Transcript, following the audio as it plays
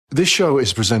This show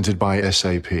is presented by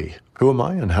SAP. Who am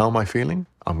I and how am I feeling?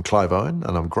 I'm Clive Owen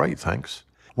and I'm great, thanks.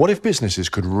 What if businesses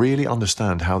could really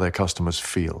understand how their customers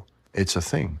feel? It's a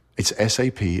thing. It's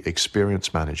SAP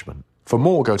Experience Management. For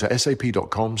more, go to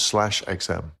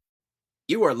sap.com/XM.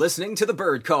 You are listening to The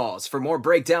Bird Calls. For more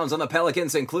breakdowns on the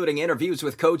Pelicans, including interviews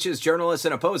with coaches, journalists,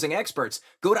 and opposing experts,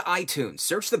 go to iTunes,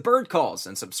 search The Bird Calls,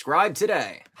 and subscribe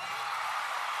today.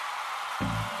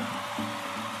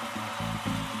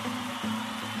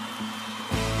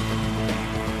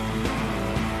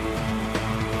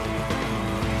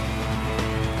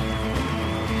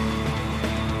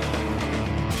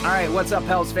 All right, what's up,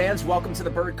 Pels fans? Welcome to the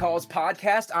Bird Calls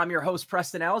podcast. I'm your host,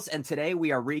 Preston Ellis, and today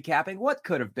we are recapping what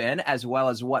could have been as well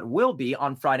as what will be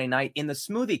on Friday night in the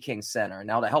Smoothie King Center.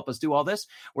 Now, to help us do all this,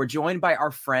 we're joined by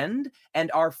our friend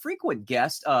and our frequent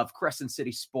guest of Crescent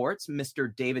City Sports,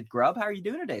 Mr. David Grubb. How are you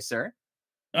doing today, sir?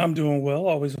 I'm doing well.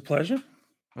 Always a pleasure.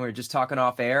 We were just talking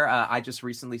off air. I just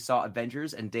recently saw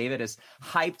Avengers, and David is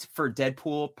hyped for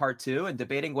Deadpool Part 2 and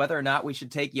debating whether or not we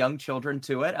should take young children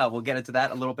to it. We'll get into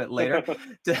that a little bit later.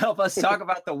 To help us talk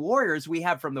about the Warriors, we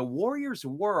have from the Warriors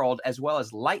World as well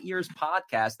as Light Years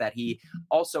podcast that he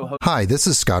also hosts. Hi, this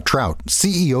is Scott Trout,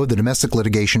 CEO of the domestic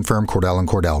litigation firm Cordell &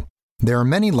 Cordell. There are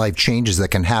many life changes that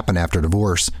can happen after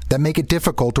divorce that make it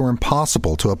difficult or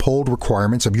impossible to uphold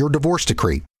requirements of your divorce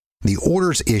decree. The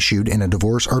orders issued in a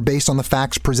divorce are based on the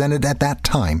facts presented at that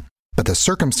time, but the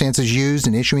circumstances used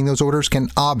in issuing those orders can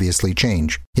obviously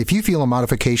change. If you feel a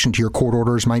modification to your court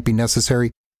orders might be necessary,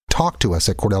 talk to us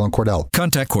at Cordell & Cordell.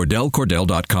 Contact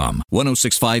CordellCordell.com,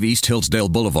 1065 East Hillsdale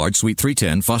Boulevard, Suite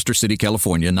 310, Foster City,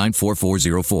 California,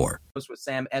 94404. With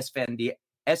Sam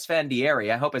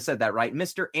Esfandiari. I hope I said that right.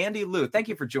 Mr. Andy Liu, thank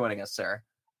you for joining us, sir.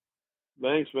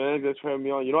 Thanks, man. Thanks for having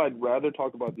me on. You know, I'd rather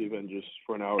talk about the Avengers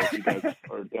for an hour if you guys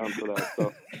are down for that.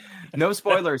 So. No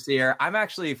spoilers here. I'm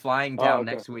actually flying down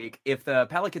next week. If the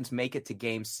Pelicans make it to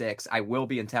Game 6, I will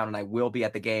be in town and I will be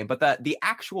at the game. But the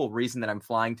actual reason that I'm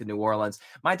flying to New Orleans,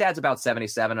 my dad's about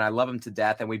 77 and I love him to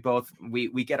death. And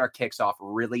we get our kicks off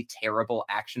really terrible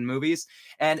action movies.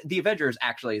 And the Avengers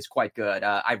actually is quite good.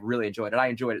 I really enjoyed it. I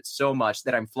enjoyed it so much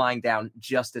that I'm flying down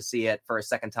just to see it for a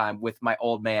second time with my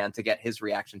old man to get his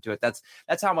reaction to it. That's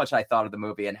how much I thought of the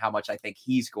movie and how much I think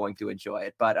he's going to enjoy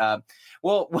it. But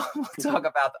we'll talk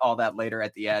about all that later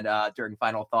at the end during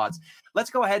final thoughts. Let's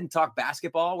go ahead and talk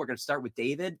basketball. We're going to start with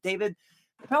David. David,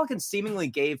 the Pelicans seemingly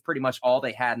gave pretty much all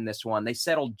they had in this one. They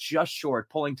settled just short,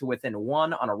 pulling to within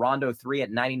one on a Rondo 3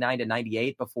 at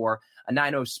 99-98 before a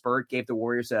 9-0 spurt gave the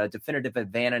Warriors a definitive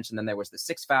advantage. And then there was the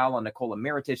 6th foul on Nikola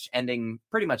Mirotic,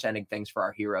 pretty much ending things for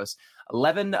our heroes.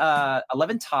 11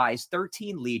 ties,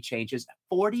 13 lead changes,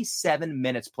 47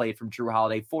 minutes played from Jrue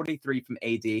Holiday, 43 from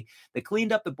AD. They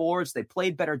cleaned up the boards. They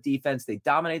played better defense. They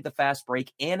dominated the fast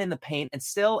break and in the paint. And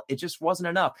still, it just wasn't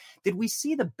enough. Did we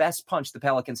see the best punch the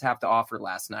Pelicans have to offer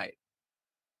last night?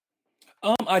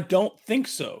 I don't think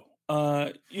so.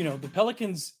 The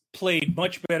Pelicans played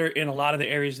much better in a lot of the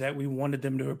areas that we wanted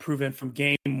them to improve in from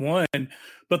Game 1.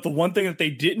 But the one thing that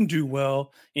they didn't do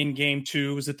well in Game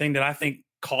 2 was the thing that I think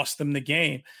cost them the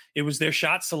game. It was their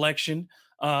shot selection.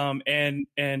 And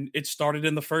it started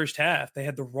in the first half. They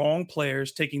had the wrong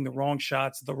players taking the wrong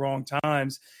shots at the wrong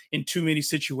times in too many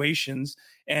situations.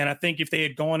 And I think if they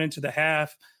had gone into the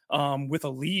half with a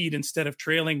lead instead of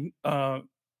trailing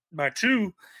by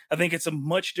 2, I think it's a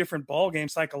much different ball game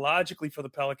psychologically for the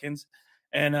Pelicans.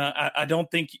 And I don't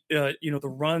think, the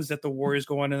runs that the Warriors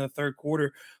go on in the third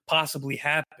quarter possibly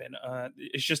happen.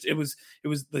 It's just it was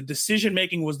the decision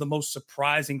making was the most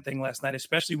surprising thing last night,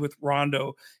 especially with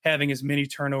Rondo having as many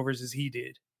turnovers as he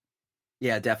did.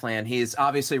 Yeah, definitely. And he's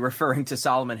obviously referring to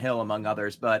Solomon Hill, among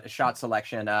others. But shot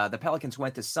selection, the Pelicans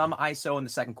went to some ISO in the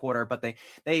second quarter, but they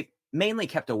mainly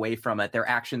kept away from it. Their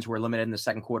actions were limited in the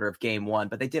second quarter of Game 1,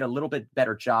 but they did a little bit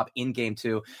better job in Game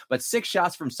 2. But 6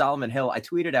 shots from Solomon Hill. I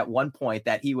tweeted at one point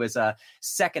that he was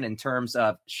second in terms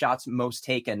of shots most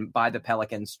taken by the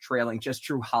Pelicans, trailing just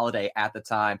Jrue Holiday at the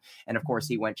time. And of course,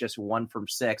 he went just 1 from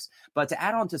 6. But to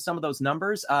add on to some of those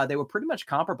numbers, they were pretty much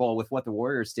comparable with what the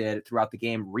Warriors did throughout the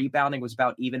game. Rebounding was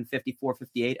about even,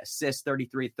 54-58, assists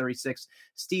 33-36,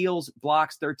 steals,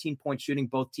 blocks, 13-point shooting.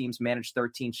 Both teams managed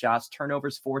 13 shots,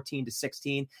 turnovers 14-16.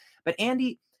 But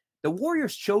Andy, the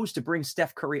Warriors chose to bring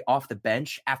Steph Curry off the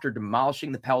bench after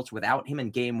demolishing the Pelts without him in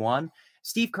Game 1.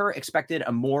 Steve Kerr expected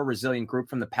a more resilient group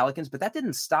from the Pelicans, but that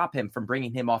didn't stop him from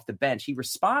bringing him off the bench. He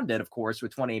responded, of course,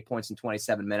 with 28 points in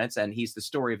 27 minutes, and he's the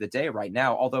story of the day right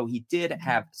now, although he did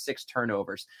have 6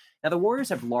 turnovers. Now, the Warriors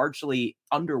have largely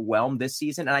underwhelmed this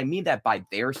season, and I mean that by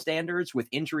their standards, with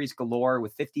injuries galore,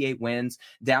 with 58 wins,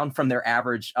 down from their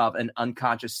average of an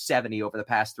unconscious 70 over the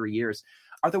past 3 years.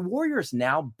 Are the Warriors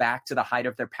now back to the height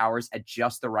of their powers at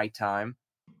just the right time?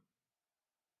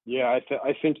 Yeah,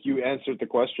 I think you answered the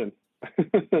question.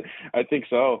 I think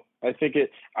so. I think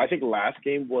last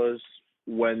game was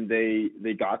when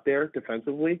they got there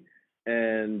defensively,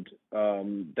 and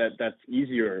that's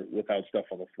easier without Steph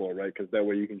on the floor, right? Because that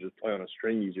way you can just play on a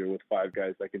string easier with 5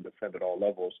 guys that can defend at all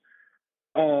levels.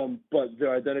 But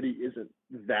their identity isn't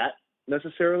that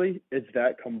necessarily. It's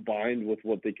that combined with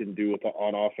what they can do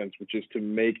on offense, which is to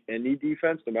make any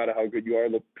defense, no matter how good you are,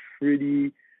 look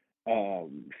pretty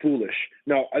foolish.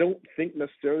 Now, I don't think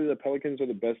necessarily the Pelicans are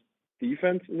the best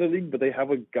defense in the league, but they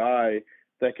have a guy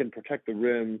that can protect the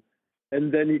rim,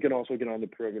 and then he can also get on the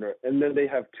perimeter. And then they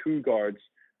have 2 guards,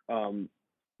 in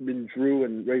Drew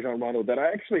and Rajon Rondo, that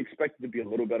I actually expected to be a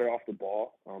little better off the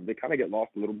ball. They kind of get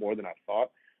lost a little more than I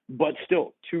thought. But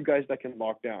still, 2 guys that can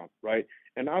lock down, right?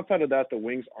 And outside of that, the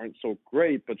wings aren't so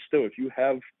great. But still, if you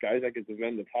have guys that can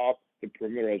defend the top, the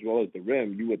perimeter, as well as the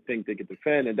rim, you would think they could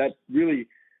defend. And that really,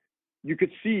 you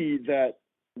could see that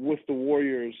with the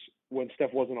Warriors when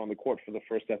Steph wasn't on the court for the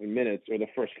first 7 minutes, or the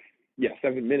first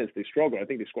 7 minutes, they struggled. I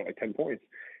think they scored like 10 points.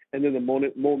 And then the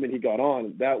moment he got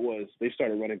on, they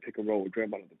started running pick and roll with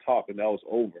Draymond at the top, and that was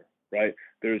over. Right?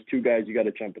 There's 2 guys you got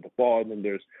to jump at the ball, and then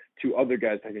there's 2 other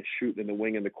guys that can shoot in the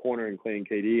wing in the corner, and Clay and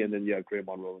KD, and then you have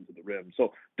Draymond rolling to the rim.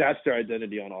 So that's their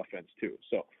identity on offense too.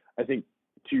 So I think,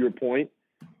 to your point,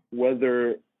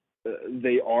 whether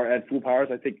they are at full powers,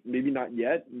 I think maybe not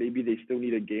yet. Maybe they still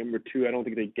need a game or 2. I don't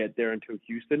think they get there until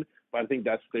Houston, but I think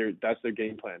that's their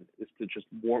game plan, is to just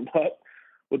warm up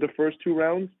with the first 2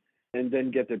 rounds and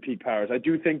then get their peak powers. I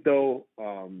do think, though,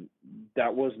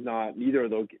 that was not – neither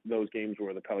of those games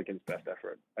were the Pelicans' best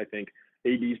effort. I think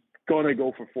AD's going to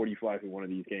go for 45 in one of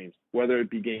these games, whether it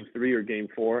be Game 3 or Game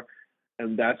 4,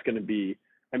 and that's going to be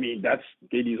 – I mean,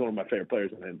 AD's one of my favorite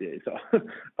players in the NBA, so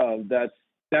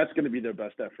that's going to be their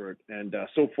best effort. And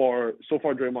so far,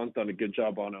 Draymond's done a good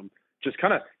job on him, just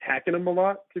kind of hacking him a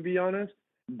lot, to be honest,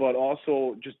 but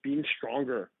also just being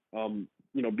stronger,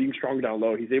 being stronger down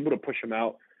low. He's able to push him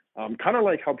out. Kind of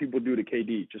like how people do to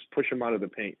KD, just push him out of the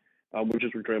paint, which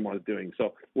is what Draymond is doing.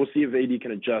 So we'll see if AD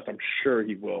can adjust. I'm sure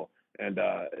he will. And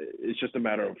it's just a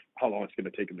matter of how long it's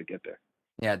going to take him to get there.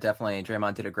 Yeah, definitely.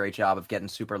 Draymond did a great job of getting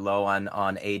super low on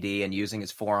AD and using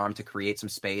his forearm to create some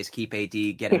space, keep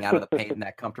AD getting out of the paint in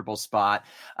that comfortable spot.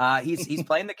 He's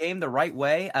playing the game the right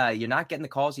way. You're not getting the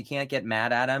calls. You can't get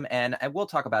mad at him. And we'll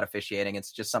talk about officiating.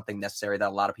 It's just something necessary that a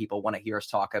lot of people want to hear us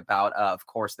talk about. Of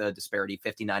course, the disparity,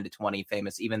 59-20,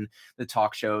 famous. Even the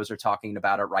talk shows are talking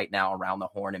about it right now around the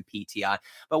horn and PTI.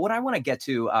 But what I want to get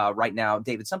to right now,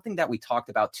 David, something that we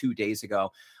talked about 2 days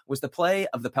ago was the play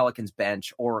of the Pelicans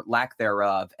bench, or lack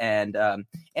thereof. And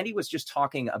Andy was just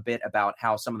talking a bit about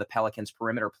how some of the Pelicans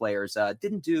perimeter players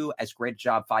didn't do as great a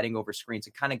job fighting over screens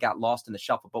and kind of got lost in the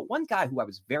shuffle. But one guy who I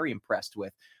was very impressed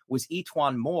with was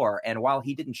E'Twaun Moore. And while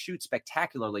he didn't shoot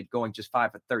spectacularly, going just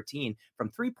 5 of 13 from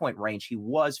 3-point range, he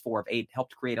was 4 of 8,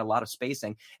 helped create a lot of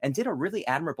spacing, and did a really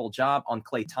admirable job on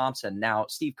Klay Thompson. Now,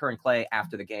 Steve Kerr and Klay,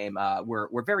 after the game,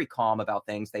 were very calm about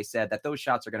things. They said that those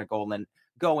shots are going to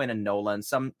go in and Nolan.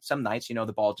 Some nights,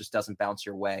 the ball just doesn't bounce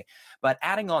your way. But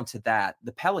adding on to that,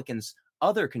 the Pelicans'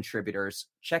 other contributors,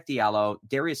 Cheick Diallo,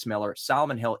 Darius Miller,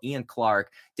 Solomon Hill, Ian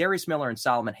Clark. Darius Miller and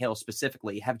Solomon Hill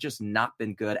specifically have just not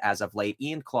been good as of late.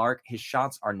 Ian Clark, his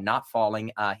shots are not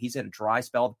falling. He's in a dry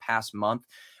spell the past month.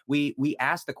 We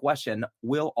asked the question,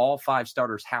 will all 5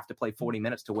 starters have to play 40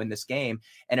 minutes to win this game?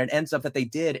 And it ends up that they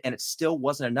did, and it still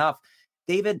wasn't enough.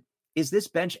 David, is this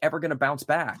bench ever going to bounce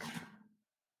back?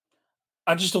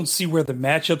 I just don't see where the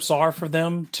matchups are for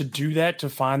them to do that, to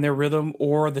find their rhythm,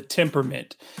 or the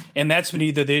temperament. And that's been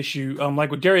either the issue.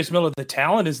 Like with Darius Miller, the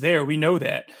talent is there. We know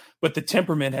that. But the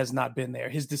temperament has not been there.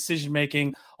 His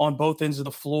decision-making on both ends of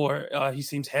the floor, he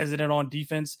seems hesitant on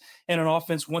defense and on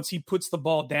offense. Once he puts the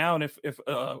ball down, if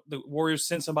the Warriors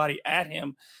send somebody at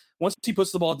him, once he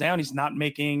puts the ball down, he's not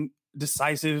making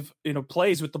decisive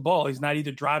plays with the ball. He's not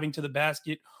either driving to the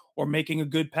basket or making a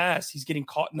good pass. He's getting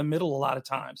caught in the middle a lot of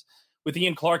times. With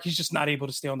Ian Clark, he's just not able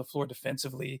to stay on the floor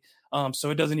defensively. So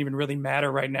it doesn't even really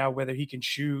matter right now whether he can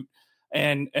shoot.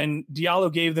 And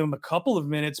Diallo gave them a couple of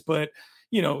minutes, but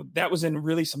that was in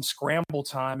really some scramble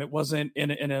time. It wasn't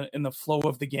in the flow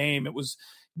of the game. It was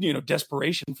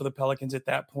desperation for the Pelicans at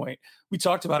that point. We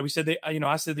talked about it. We said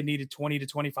I said they needed 20 to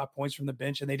 25 points from the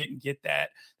bench, and they didn't get that.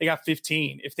 They got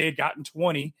 15. If they had gotten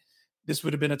 20, this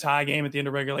would have been a tie game at the end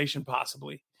of regulation,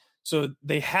 possibly. So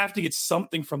they have to get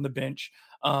something from the bench.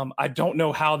 I don't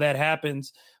know how that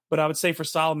happens, but I would say for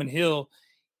Solomon Hill,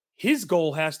 his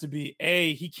goal has to be,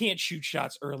 he can't shoot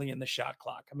shots early in the shot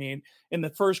clock. I mean, in the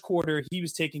first quarter, he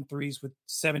was taking threes with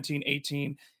 17,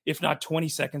 18, if not 20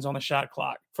 seconds on the shot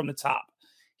clock from the top.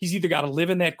 He's either got to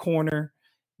live in that corner,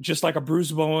 just like a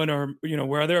Bruce Bowen or,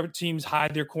 where other teams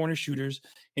hide their corner shooters,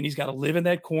 and he's got to live in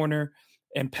that corner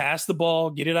and pass the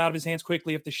ball, get it out of his hands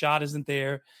quickly if the shot isn't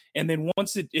there. And then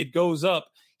once it goes up,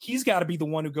 he's got to be the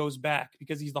one who goes back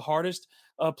because he's the hardest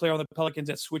player on the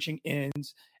Pelicans at switching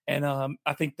ends. And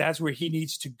I think that's where he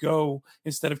needs to go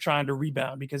instead of trying to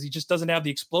rebound, because he just doesn't have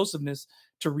the explosiveness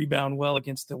to rebound well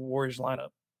against the Warriors lineup.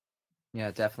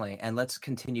 Yeah, definitely. And let's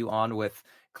continue on with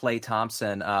Klay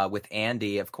Thompson with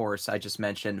Andy. Of course, I just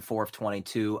mentioned 4 of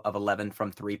 22 of 11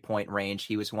 from 3-point range.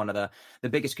 He was one of the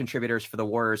biggest contributors for the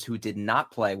Warriors who did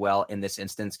not play well in this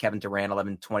instance. Kevin Durant,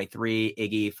 11-23,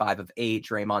 Iggy, 5 of 8,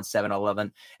 Draymond, 7-11.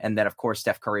 And then, of course,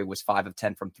 Steph Curry was 5 of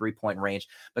 10 from 3-point range.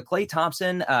 But Klay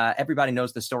Thompson, everybody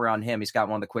knows the story on him. He's got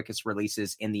one of the quickest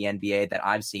releases in the NBA that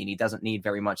I've seen. He doesn't need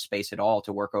very much space at all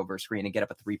to work over a screen and get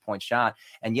up a 3-point shot.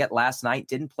 And yet last night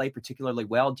didn't play particularly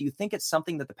well. Do you think it's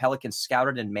something that the Pelicans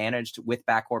scouted and managed with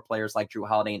backcourt players like Drew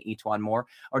Holiday and Etuan Moore?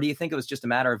 Or do you think it was just a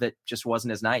matter of it just wasn't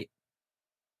his night?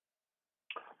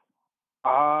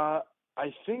 I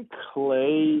think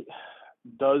Klay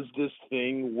does this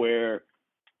thing where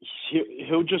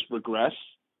he'll just regress.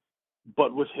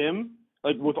 But with him,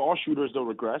 like with all shooters, they'll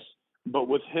regress. But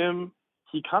with him,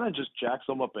 he kind of just jacks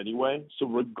them up anyway. So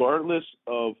regardless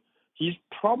of, he's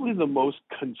probably the most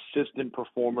consistent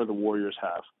performer the Warriors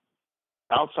have.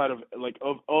 Outside of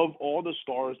all the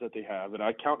stars that they have, and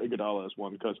I count Iguodala as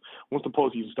one because once the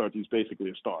postseason starts, he's basically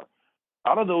a star.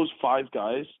 Out of those 5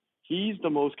 guys, he's the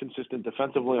most consistent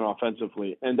defensively and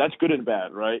offensively, and that's good and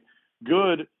bad, right?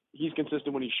 Good, he's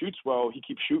consistent when he shoots well, he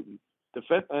keeps shooting.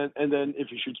 And then if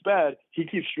he shoots bad, he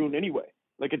keeps shooting anyway.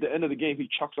 Like at the end of the game, he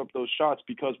chucks up those shots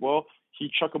because, well,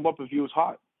 he'd chuck them up if he was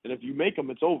hot. And if you make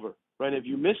them, it's over, right? If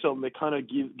you miss them, it kind of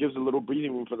gives a little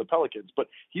breathing room for the Pelicans. But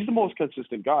he's the most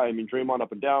consistent guy. I mean, Draymond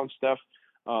up and down, Steph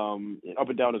up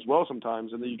and down as well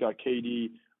sometimes. And then you got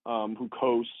KD who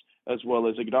coasts, as well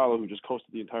as Iguodala who just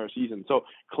coasted the entire season. So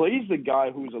Klay's the guy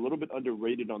who's a little bit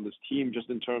underrated on this team just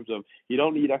in terms of he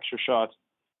don't need extra shots,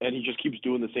 and he just keeps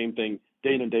doing the same thing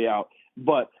day in and day out.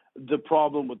 But the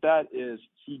problem with that is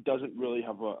he doesn't really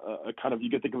have a kind of,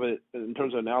 you could think of it in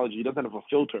terms of analogy, he doesn't have a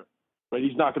filter. Right,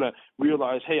 he's not going to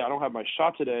realize, hey, I don't have my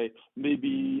shot today.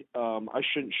 Maybe I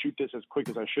shouldn't shoot this as quick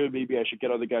as I should. Maybe I should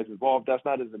get other guys involved. That's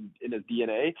not in his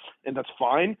DNA, and that's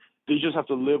fine. They just have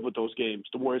to live with those games.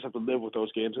 The Warriors have to live with those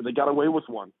games, and they got away with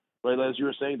one. Right, as you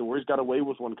were saying, the Warriors got away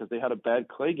with one because they had a bad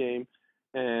Klay game,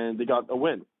 and they got a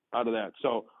win out of that.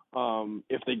 So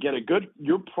if they get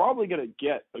you're probably going to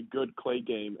get a good Klay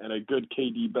game and a good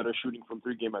KD better shooting from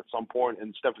 3 game at some point,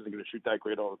 and Steph isn't going to shoot that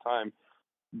great all the time.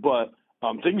 But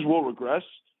things will regress.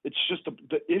 It's just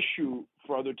the issue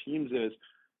for other teams is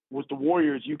with the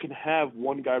Warriors, you can have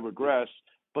one guy regress,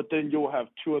 but then you'll have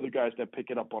 2 other guys that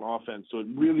pick it up on offense. So it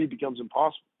really becomes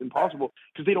impossible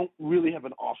because they don't really have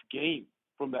an off game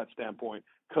from that standpoint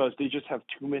because they just have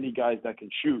too many guys that can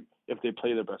shoot if they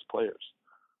play their best players.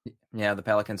 Yeah, the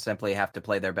Pelicans simply have to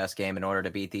play their best game in order to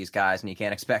beat these guys, and you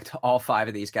can't expect all 5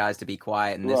 of these guys to be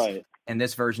quiet. And in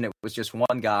this version, it was just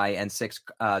one guy and 6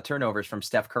 turnovers from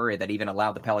Steph Curry that even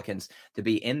allowed the Pelicans to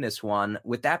be in this one.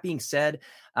 With that being said,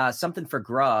 something for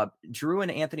Grubb. Drew and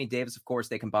Anthony Davis, of course,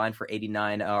 they combined for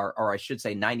 89, or I should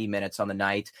say 90 minutes on the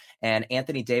night. And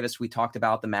Anthony Davis, we talked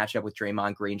about the matchup with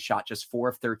Draymond Green, shot just 4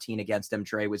 of 13 against him.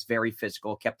 Dre was very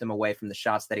physical, kept him away from the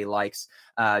shots that he likes.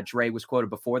 Dre was quoted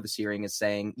before the series as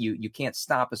saying, you can't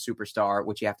stop a superstar.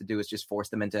 What you have to do is just force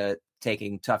them into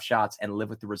taking tough shots and live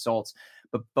with the results.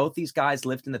 But both these guys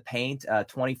lived in the paint,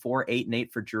 24, 8 and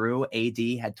 8 for Drew.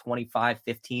 AD had 25,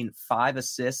 15, 5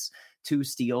 assists, 2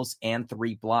 steals, and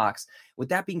 3 blocks. With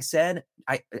that being said,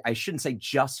 I shouldn't say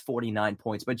just 49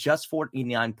 points, but just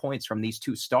 49 points from these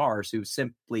 2 stars who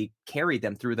simply carried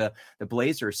them through the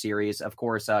Blazers series, of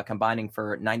course, combining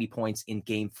for 90 points in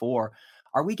Game 4.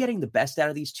 Are we getting the best out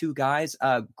of these 2 guys?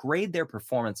 Grade their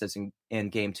performances in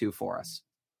Game 2 for us.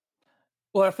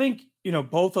 Well, I think,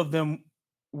 both of them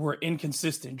were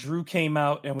inconsistent. Drew came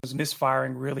out and was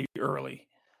misfiring really early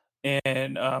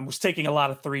and was taking a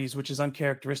lot of threes, which is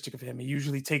uncharacteristic of him. He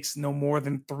usually takes no more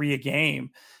than 3 a game,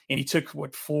 and he took,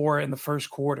 4 in the first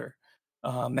quarter.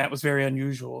 That was very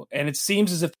unusual. And it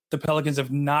seems as if the Pelicans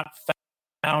have not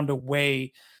found a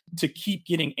way to keep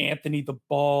getting Anthony the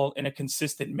ball in a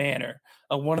consistent manner.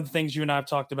 One of the things you and I have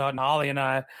talked about, and Ollie and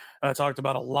I talked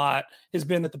about a lot, has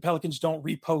been that the Pelicans don't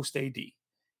repost AD.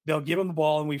 They'll give him the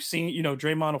ball, and we've seen,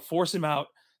 Draymond will force him out.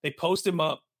 They post him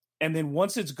up, And then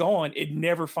once it's gone, it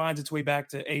never finds its way back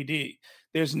to AD.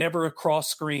 There's never a cross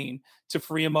screen to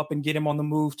free him up and get him on the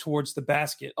move towards the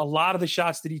basket. A lot of the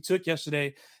shots that he took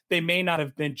yesterday, they may not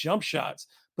have been jump shots,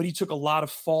 but he took a lot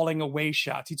of falling away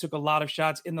shots. He took a lot of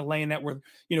shots in the lane that were,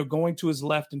 going to his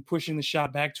left and pushing the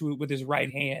shot back to it with his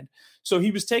right hand. So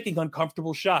he was taking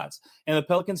uncomfortable shots, and the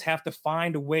Pelicans have to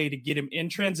find a way to get him in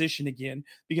transition again,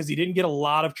 because he didn't get a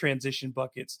lot of transition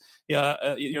buckets.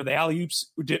 The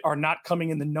alley-oops are not coming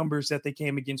in the numbers that they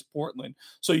came against Portland.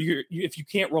 So if you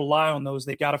can't rely on those,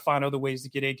 they've got to find other ways to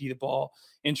get AD the ball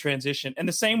in transition. And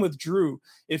the same with Drew.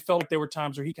 It felt like there were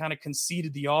times where he kind of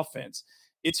conceded the offense.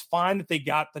 It's fine that they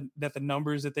got the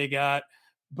numbers that they got,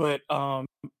 but I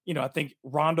think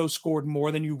Rondo scored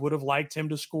more than you would have liked him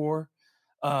to score.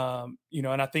 And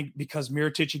I think because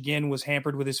Mirotic again was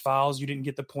hampered with his fouls, you didn't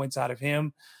get the points out of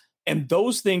him. And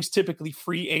those things typically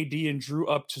free AD and Drew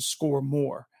up to score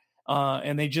more.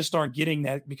 And they just aren't getting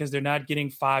that because they're not getting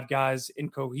five guys in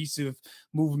cohesive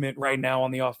movement right now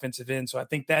on the offensive end. So I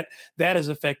think that has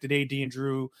affected AD and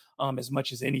Drew as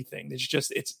much as anything.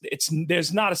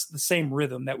 There's not the same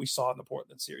rhythm that we saw in the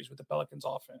Portland series with the Pelicans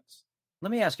offense. Let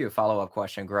me ask you a follow-up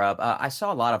question, Grubb. I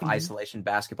saw a lot of isolation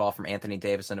basketball from Anthony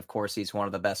Davis, and of course, he's one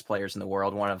of the best players in the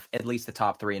world, one of at least the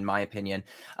top three, in my opinion.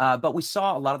 But we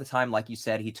saw a lot of the time, like you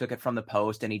said, he took it from the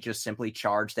post, and he just simply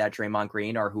charged at Draymond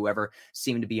Green or whoever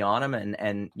seemed to be on him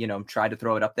and tried to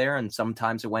throw it up there, and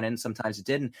sometimes it went in, sometimes it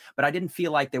didn't. But I didn't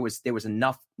feel like there was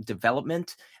enough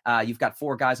development. You've got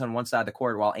four guys on one side of the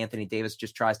court while Anthony Davis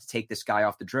just tries to take this guy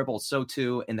off the dribble. So,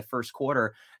 too, in the first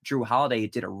quarter, Drew Holiday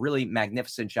did a really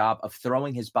magnificent job of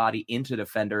throwing his body into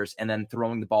defenders and then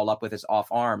throwing the ball up with his off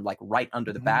arm, like right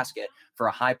under the basket for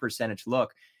a high percentage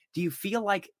look. Do you feel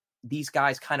like these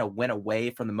guys kind of went away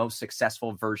from the most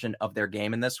successful version of their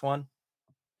game in this one?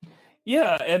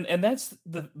 Yeah, and that's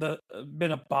the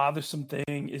been a bothersome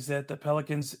thing, is that the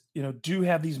Pelicans, do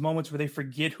have these moments where they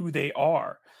forget who they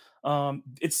are.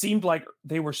 It seemed like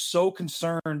they were so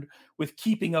concerned with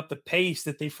keeping up the pace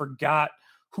that they forgot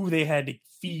who they had to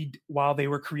feed while they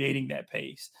were creating that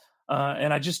pace.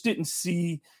 And I just didn't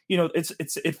see,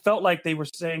 it felt like they were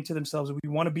saying to themselves, we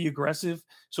want to be aggressive,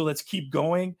 so let's keep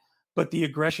going. But the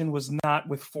aggression was not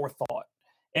with forethought.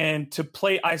 And to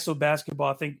play ISO basketball,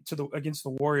 I think against the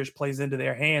Warriors plays into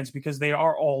their hands, because they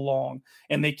are all long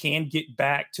and they can get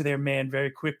back to their man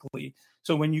very quickly.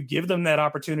 So when you give them that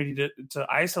opportunity to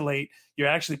isolate, you're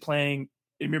actually playing,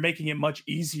 and you're making it much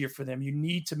easier for them. You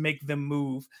need to make them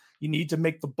move. You need to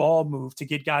make the ball move to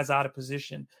get guys out of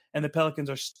position. And the Pelicans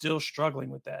are still struggling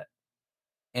with that.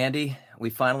 Andy, we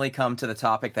finally come to the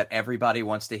topic that everybody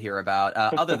wants to hear about,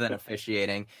 other than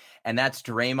officiating, and that's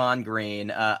Draymond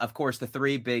Green. Of course, the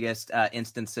three biggest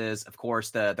instances, of course,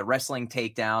 the wrestling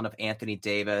takedown of Anthony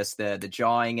Davis, the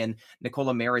jawing in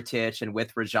Nikola Mirotic and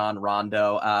with Rajon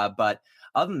Rondo. But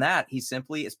other than that, he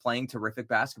simply is playing terrific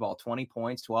basketball. 20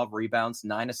 points, 12 rebounds,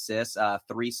 9 assists,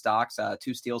 3 stocks,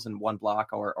 2 steals and 1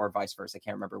 block, or vice versa. I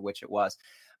can't remember which it was.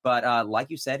 But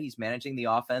like you said, he's managing the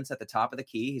offense at the top of the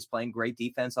key. He's playing great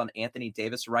defense on Anthony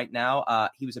Davis right now.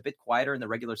 He was a bit quieter in the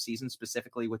regular season,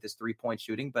 specifically with his 3-point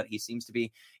shooting, but he seems to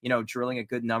be, drilling a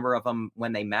good number of them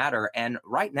when they matter. And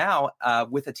right now,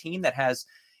 with a team that has,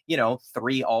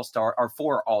 3 All-Star or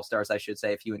 4 All-Stars, I should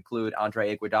say, if you include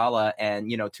Andre Iguodala and,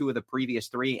 2 of the previous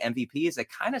 3 MVPs, it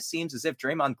kind of seems as if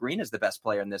Draymond Green is the best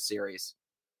player in this series.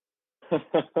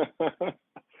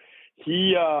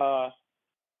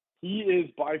 He is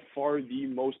by far the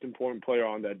most important player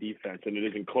on that defense, and it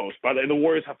isn't close. But the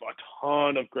Warriors have a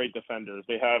ton of great defenders.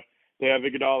 They have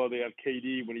Iguodala, they have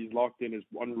KD when he's locked in is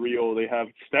unreal. They have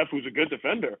Steph, who's a good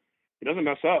defender. He doesn't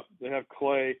mess up. They have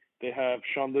Clay. They have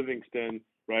Sean Livingston,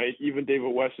 right? Even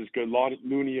David West is good.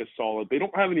 Looney is solid. They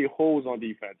don't have any holes on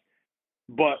defense.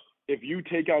 But if you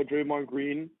take out Draymond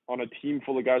Green on a team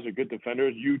full of guys with good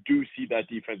defenders, you do see that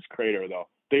defense crater, though.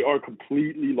 They are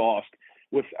completely lost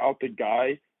without the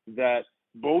guy that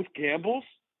both gambles,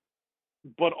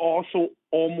 but also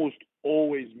almost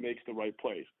always makes the right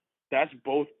plays. That's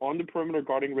both on the perimeter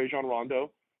guarding Rajon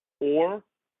Rondo, or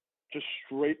just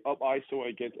straight up ISO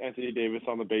against Anthony Davis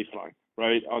on the baseline,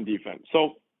 right, on defense.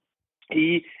 So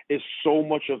he is so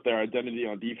much of their identity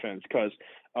on defense, because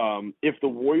if the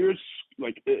Warriors,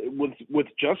 with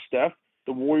just Steph,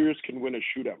 the Warriors can win a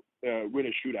shootout,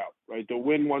 right? They'll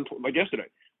win like yesterday,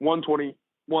 120,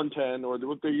 110, or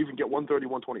they even get 130,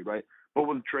 120, right? But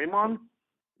with Draymond,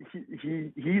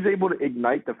 he's able to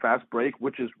ignite the fast break,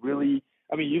 which is really,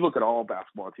 you look at all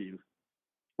basketball teams,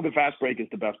 the fast break is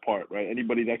the best part, right?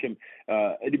 Anybody that can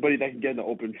get in the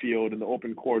open field, in the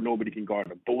open court, nobody can guard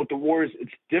them. But with the Warriors,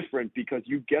 it's different, because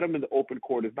you get them in the open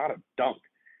court, it's not a dunk.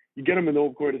 You get them in the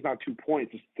open court, it's not 2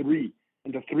 points, it's 3.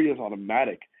 And the 3 is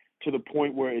automatic to the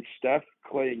point where it's Steph,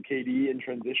 Clay, and KD in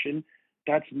transition.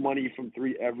 That's money from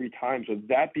 3 every time. So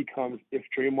that becomes, if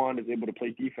Draymond is able to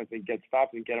play defense and get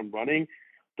stops and get them running,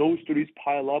 those threes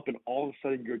pile up, and all of a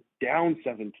sudden you're down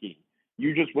 17.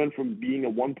 You just went from being a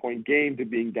 1-point game to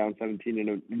being down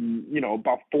 17 in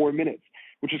about 4 minutes,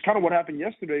 which is kind of what happened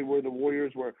yesterday, where the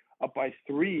Warriors were up by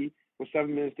 3 with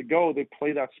 7 minutes to go. They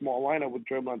play that small lineup with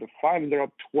Draymond to 5, and they're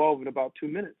up 12 in about 2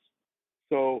 minutes.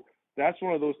 So that's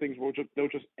one of those things where they'll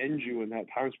just end you in that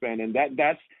time span. And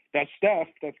that's Steph,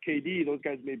 that's KD. Those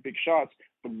guys made big shots,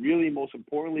 but really, most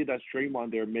importantly, that's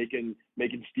Draymond there making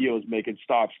steals, making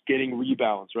stops, getting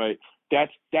rebounds. Right?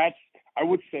 That's I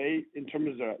would say, in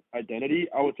terms of identity,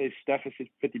 I would say Steph is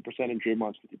 50% and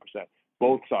Draymond's 50%,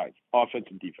 both sides, offense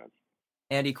and defense.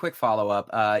 Andy, quick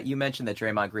follow-up. You mentioned that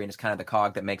Draymond Green is kind of the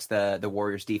cog that makes the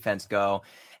Warriors defense go.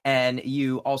 And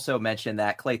you also mentioned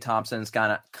that Klay Thompson's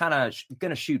kind of going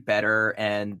to shoot better,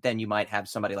 and then you might have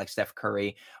somebody like Steph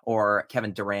Curry or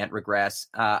Kevin Durant regress.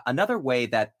 Another way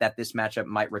that this matchup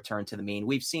might return to the mean,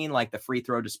 we've seen like the free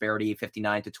throw disparity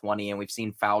 59-20, and we've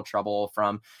seen foul trouble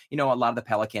from, a lot of the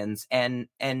Pelicans. And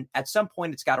at some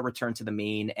point, it's got to return to the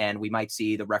mean, and we might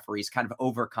see the referees kind of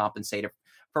overcompensate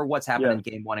for what's happened in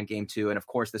game 1 and game 2. And of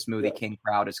course, the Smoothie King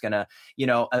crowd is going to,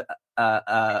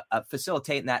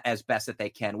 facilitate that as best that they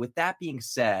can. With that being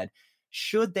said,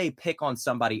 should they pick on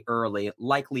somebody early,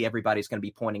 likely everybody's going to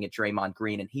be pointing at Draymond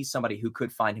Green, and he's somebody who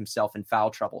could find himself in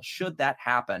foul trouble. Should that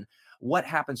happen, what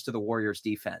happens to the Warriors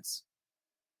defense?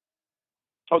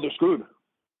 Oh, they're screwed.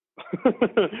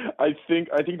 I think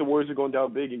the Warriors are going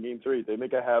down big in game 3. They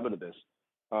make a habit of this.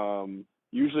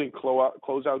 Usually in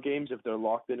closeout games, if they're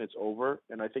locked in, it's over.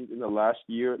 And I think in the last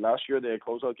year they had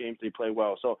closeout games, they play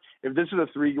well. So if this is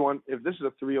a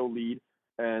 3-0 lead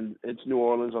and it's New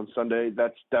Orleans on Sunday,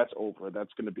 that's over.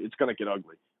 It's gonna get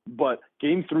ugly. But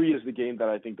game 3 is the game that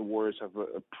I think the Warriors have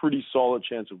a pretty solid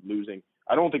chance of losing.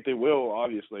 I don't think they will,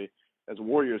 obviously, as a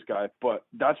Warriors guy, but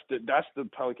that's the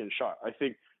Pelican shot. I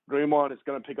think Draymond is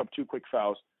gonna pick up 2 quick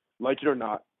fouls, like it or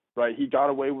not, right? He got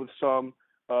away with some.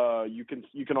 You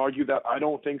can argue that. I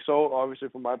don't think so, obviously,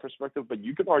 from my perspective, but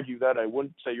you can argue that. I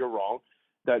wouldn't say you're wrong,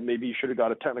 that maybe you should have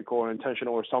got a technical or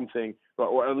intentional or something,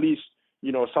 or at least,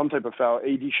 some type of foul.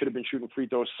 AD should have been shooting free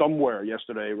throws somewhere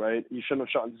yesterday, right? He shouldn't have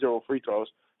shot 0 free throws.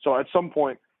 So at some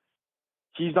point,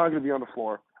 he's not going to be on the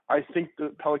floor. I think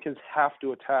the Pelicans have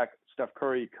to attack Steph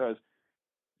Curry because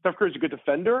Steph Curry's a good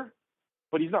defender,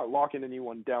 but he's not locking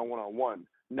anyone down one-on-one.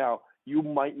 Now, you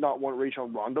might not want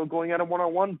Rajon Rondo going at him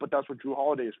one-on-one, but that's what Drew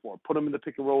Holiday is for. Put him in the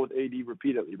pick and roll with AD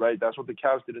repeatedly, right? That's what the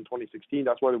Cavs did in 2016.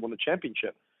 That's why they won the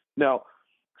championship. Now,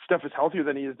 Steph is healthier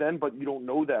than he is then, but you don't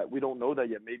know that. We don't know that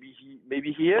yet.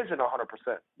 Maybe he isn't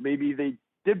 100%. Maybe they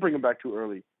did bring him back too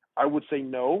early. I would say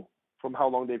no from how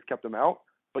long they've kept him out,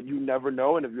 but you never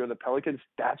know. And if you're the Pelicans,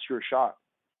 that's your shot.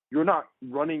 You're not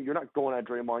running. You're not going at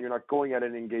Draymond. You're not going at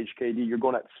an engaged KD. You're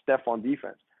going at Steph on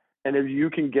defense. And if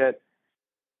you can get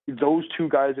those 2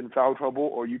 guys in foul trouble,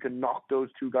 or you can knock those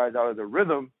 2 guys out of their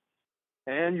rhythm,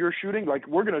 and you're shooting, like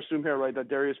we're going to assume here, right, that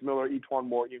Darius Miller, Etuan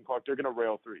Moore, Ian Clark, they're going to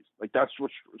rail threes. Like that's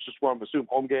just what I'm assuming.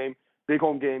 Home game, big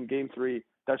home game, game 3,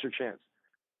 that's your chance.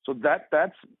 So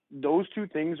that's those 2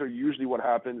 things are usually what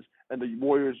happens, and the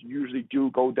Warriors usually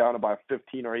do go down about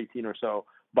 15 or 18 or so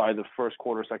by the first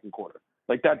quarter, second quarter.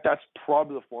 Like that's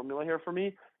probably the formula here for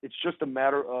me. It's just a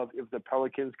matter of if the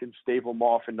Pelicans can stave them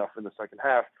off enough in the second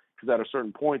half, because at a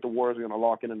certain point, the Warriors are going to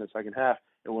lock in the second half.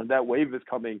 And when that wave is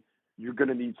coming, you're going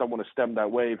to need someone to stem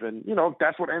that wave. And,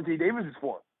 that's what Anthony Davis is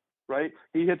for, right?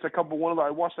 He hits a couple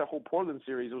I watched that whole Portland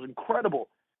series. It was incredible.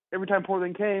 Every time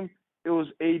Portland came, it was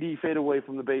AD fade away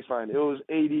from the baseline. It was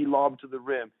AD lob to the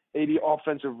rim, AD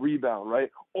offensive rebound, right?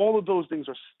 All of those things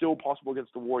are still possible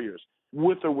against the Warriors,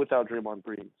 with or without Draymond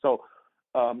Green. So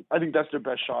I think that's their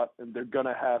best shot, and they're going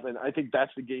to have – and I think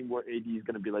that's the game where AD is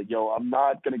going to be like, yo, I'm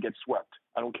not going to get swept.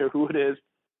 I don't care who it is.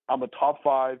 I'm a top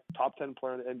 5, top 10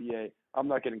 player in the NBA. I'm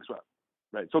not getting swept,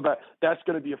 right? So that's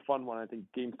going to be a fun one. I think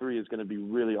game 3 is going to be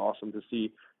really awesome to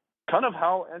see kind of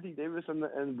how Anthony Davis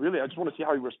and really I just want to see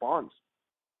how he responds.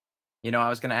 I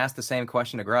was going to ask the same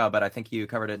question to Grubb, but I think you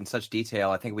covered it in such detail.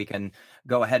 I think we can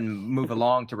go ahead and move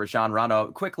along to Rajon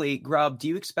Rondo. Quickly, Grubb, do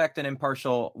you expect an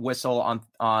impartial whistle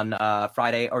on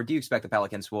Friday, or do you expect the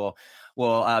Pelicans will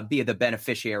be the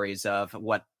beneficiaries of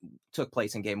what took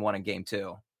place in game 1 and game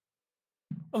 2?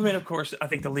 I mean, of course, I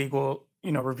think the league will,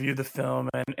 review the film.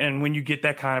 And when you get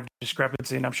that kind of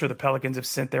discrepancy, and I'm sure the Pelicans have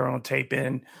sent their own tape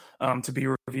in to be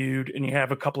reviewed, and you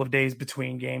have a couple of days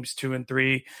between games 2 and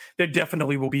 3, there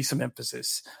definitely will be some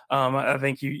emphasis. I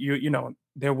think,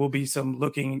 there will be some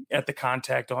looking at the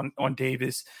contact on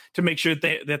Davis to make sure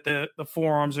that the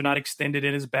forearms are not extended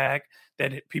in his back,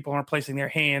 that people aren't placing their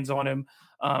hands on him.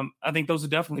 I think those will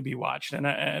definitely be watched.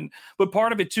 But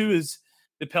part of it too is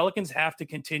the Pelicans have to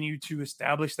continue to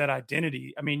establish that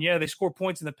identity. I mean, yeah, they score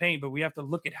points in the paint, but we have to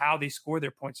look at how they score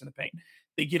their points in the paint.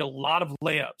 They get a lot of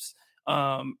layups.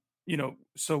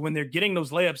 So when they're getting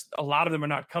those layups, a lot of them are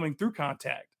not coming through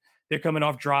contact. They're coming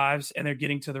off drives and they're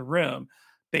getting to the rim.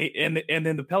 And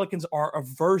then the Pelicans are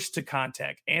averse to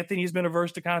contact. Anthony's been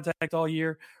averse to contact all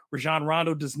year. Rajon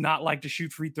Rondo does not like to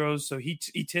shoot free throws, so he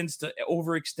tends to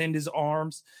overextend his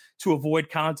arms to avoid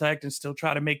contact and still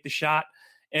try to make the shot.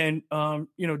 And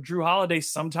Drew Holiday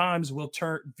sometimes will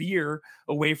veer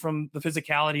away from the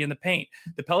physicality in the paint.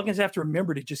 The Pelicans have to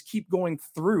remember to just keep going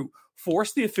through,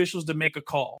 force the officials to make a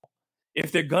call.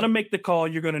 If they're going to make the call,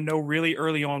 you're going to know really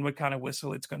early on what kind of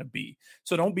whistle it's going to be.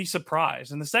 So don't be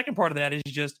surprised. And the second part of that is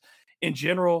just, in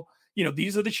general,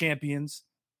 these are the champions.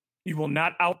 You will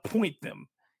not outpoint them.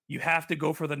 You have to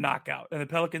go for the knockout. And the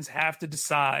Pelicans have to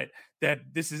decide that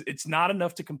it's not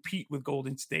enough to compete with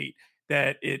Golden State,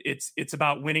 that it's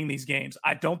about winning these games.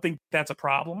 I don't think that's a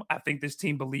problem. I think this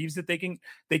team believes that they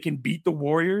can beat the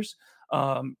Warriors.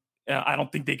 I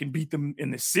don't think they can beat them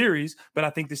in this series, but I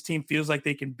think this team feels like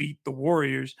they can beat the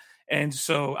Warriors. And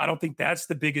so I don't think that's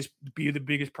the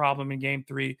biggest problem in Game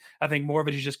 3. I think more of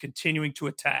it is just continuing to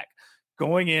attack,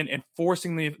 going in and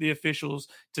forcing the officials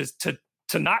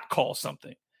to not call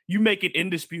something. You make it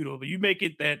indisputable. You make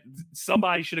it that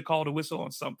somebody should have called a whistle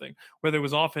on something, whether it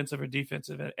was offensive or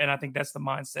defensive. And I think that's the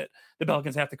mindset the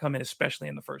Pelicans have to come in, especially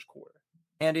in the first quarter.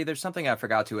 Andy, there's something I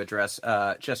forgot to address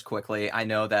just quickly. I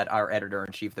know that our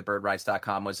editor-in-chief,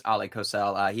 thebirdrights.com, was Ali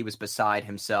Kosel. He was beside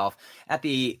himself at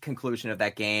the conclusion of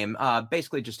that game,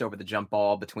 basically just over the jump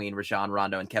ball between Rajon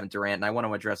Rondo and Kevin Durant. And I want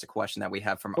to address a question that we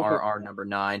have from RR number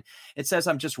 9. It says,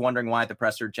 I'm just wondering why the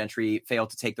presser Gentry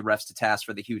failed to take the refs to task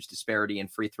for the huge disparity in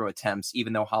free throw attempts,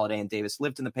 even though Holiday and Davis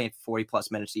lived in the paint for 40-plus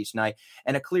minutes each night,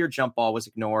 and a clear jump ball was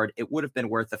ignored. It would have been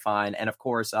worth the fine. And, of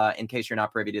course, in case you're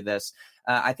not privy to this,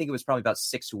 I think it was probably about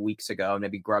 6 weeks ago.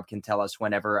 Maybe Grubb can tell us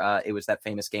whenever it was that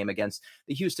famous game against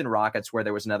the Houston Rockets where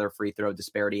there was another free throw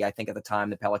disparity. I think at the time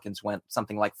the Pelicans went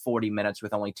something like 40 minutes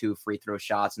with only 2 free throw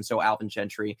shots. And so Alvin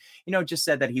Gentry, just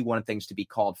said that he wanted things to be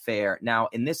called fair. Now,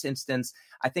 in this instance,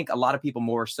 I think a lot of people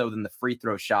more so than the free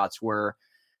throw shots were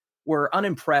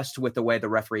unimpressed with the way the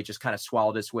referee just kind of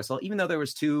swallowed his whistle. Even though there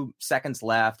was 2 seconds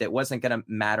left, it wasn't going to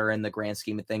matter in the grand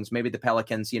scheme of things. Maybe the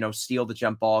Pelicans, steal the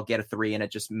jump ball, get a 3, and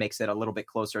it just makes it a little bit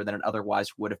closer than it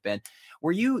otherwise would have been.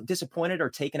 Were you disappointed or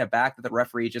taken aback that the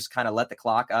referee just kind of let the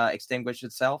clock extinguish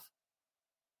itself?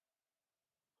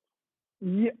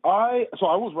 Yeah, I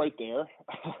was right there.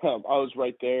 I was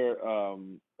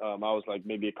like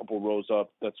maybe a couple rows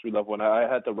up. That's 3 level, and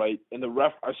I had the right. And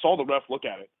I saw the ref look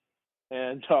at it.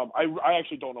 And I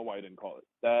actually don't know why I didn't call it.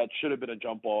 That should have been a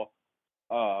jump ball.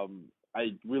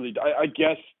 I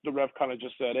guess the ref kind of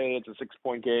just said, hey, it's a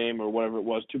 6-point game or whatever it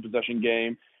was, 2-possession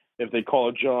game. If they call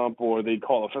a jump or they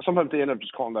call a foul, sometimes they end up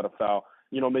just calling that a foul.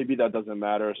 Maybe that doesn't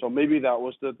matter. So maybe that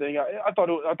was the thing. I thought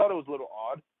it was a little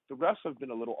odd. The refs have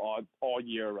been a little odd all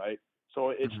year, right? So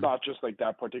it's not just like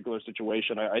that particular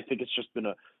situation. I think it's just been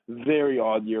a very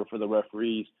odd year for the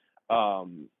referees.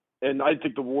 And I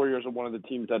think the Warriors are one of the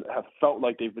teams that have felt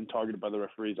like they've been targeted by the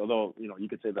referees, although, you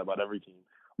could say that about every team.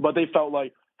 But they felt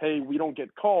like, hey, we don't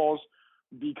get calls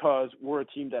because we're a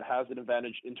team that has an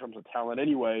advantage in terms of talent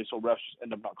anyway, so refs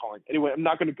end up not calling. Anyway, I'm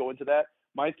not going to go into that.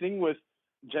 My thing with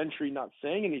Gentry not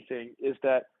saying anything is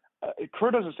that Kerr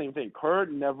does the same thing.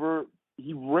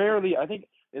 He rarely, I think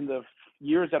in the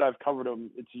years that I've covered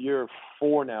him, it's year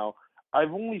 4 now,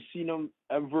 I've only seen him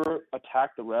ever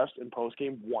attack the refs in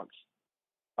postgame once.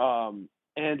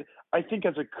 And I think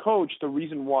as a coach, the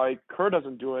reason why Kerr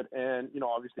doesn't do it, and,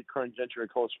 obviously Kerr and Gentry are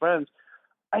close friends,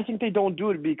 I think they don't do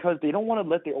it because they don't want to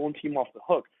let their own team off the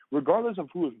hook, regardless of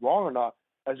who is wrong or not.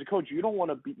 As a coach, you don't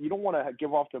want to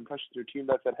give off the impression to your team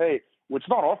that said, hey, well, it's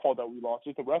not our fault that we lost,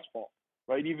 it's the refs' fault,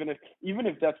 right? Even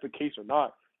if that's the case or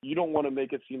not, you don't want to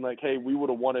make it seem like, hey, we would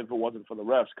have won if it wasn't for the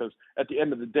refs, because at the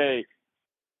end of the day,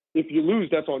 if you lose,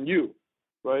 that's on you,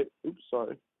 right? Oops,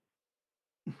 sorry.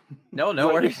 No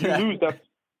worries. If you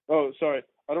lose, sorry.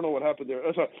 I don't know what happened there.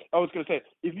 Sorry. I was going to say,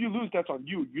 if you lose, that's on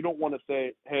you. You don't want to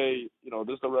say, hey,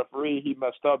 this is the referee. He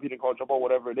messed up. He didn't call a jump ball,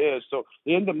 whatever it is. So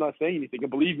they end up not saying anything.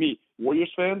 And believe me,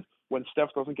 Warriors fans, when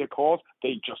Steph doesn't get calls,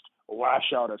 they just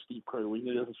lash out at Steve Kerr when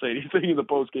he doesn't say anything in the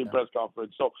post-game press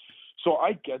conference. So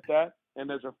I get that. And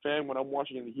as a fan, when I'm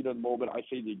watching in the heat of the moment, I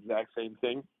say the exact same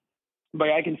thing. But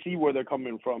I can see where they're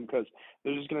coming from because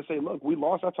they're just going to say, look, we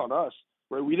lost. That's on us.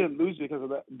 right? We didn't lose because of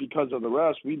that, because of the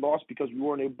rest. We lost because we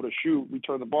weren't able to shoot. We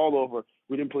turned the ball over.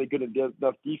 We didn't play good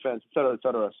enough defense, et cetera, et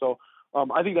cetera. So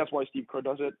I think that's why Steve Kerr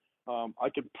does it. I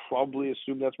could probably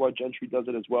assume that's why Gentry does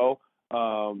it as well.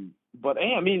 But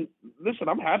hey, I mean, listen,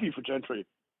 I'm happy for Gentry.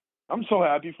 I'm so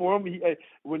happy for him.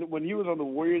 When he was on the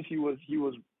Warriors,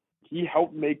 he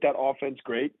helped make that offense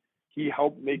great. He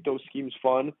helped make those schemes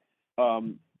fun.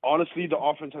 Honestly, the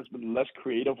offense has been less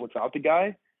creative without the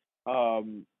guy.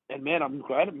 And man, I'm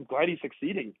glad he's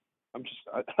succeeding. I'm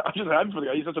just happy for the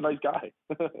guy. He's such a nice guy.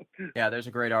 Yeah, there's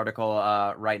a great article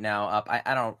right now up.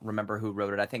 I don't remember who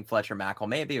wrote it. I think Fletcher Mackel.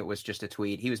 Maybe it was just a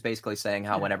tweet. He was basically saying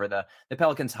how whenever the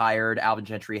Pelicans hired Alvin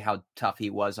Gentry, how tough he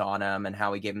was on him and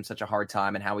how he gave him such a hard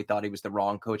time and how he thought he was the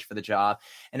wrong coach for the job.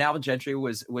 And Alvin Gentry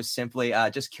was simply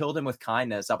just killed him with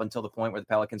kindness up until the point where the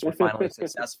Pelicans were finally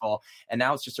successful. And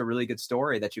now it's just a really good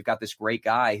story that you've got this great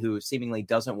guy who seemingly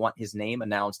doesn't want his name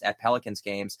announced at Pelicans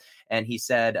games. And he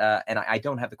said, and I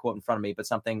don't have the quote in front of me, but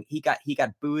something he got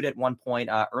booed at one point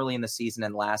early in the season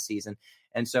and last season.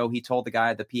 And so he told the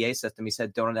guy at the PA system, he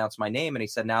said, don't announce my name. And he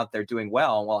said, now that they're doing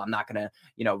well, I'm not going to,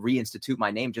 reinstitute my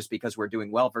name just because we're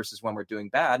doing well versus when we're doing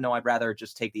bad. No, I'd rather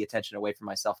just take the attention away from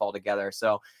myself altogether.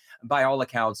 So by all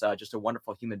accounts, just a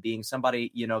wonderful human being,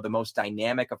 somebody, the most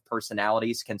dynamic of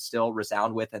personalities can still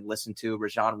resound with and listen to.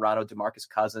 Rajon Rondo, DeMarcus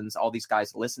Cousins, all these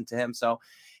guys listen to him. So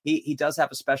he does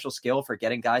have a special skill for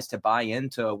getting guys to buy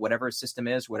into whatever his system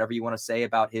is, whatever you want to say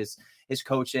about his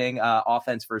coaching,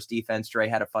 offense versus defense. Dre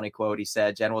had a funny quote. He said,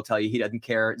 Jen will tell you he doesn't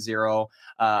care zero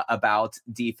about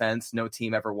defense. No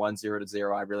team ever won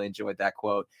 0-0. I really enjoyed that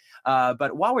quote.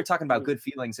 But while we're talking about good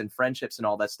feelings and friendships and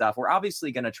all that stuff, we're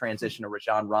obviously going to transition to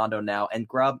Rajon Rondo now. And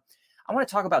Grubb, I want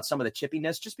to talk about some of the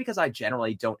chippiness just because I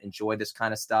generally don't enjoy this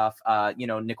kind of stuff.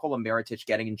 Nikola Mirotic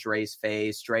getting in Dre's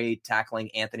face, Dre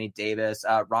tackling Anthony Davis,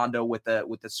 Rondo with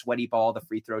the sweaty ball, the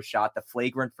free throw shot, the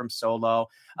flagrant from Solo.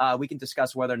 We can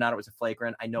discuss whether or not it was a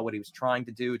flagrant. I know what he was trying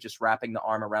to do, just wrapping the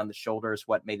arm around the shoulder is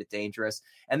what made it dangerous.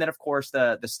 And then, of course,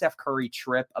 the Steph Curry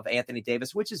trip of Anthony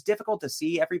Davis, which is difficult to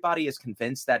see. Everybody is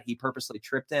convinced that he purposely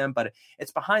tripped him, but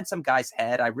it's behind some guy's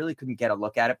head. I really couldn't get a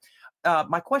look at it.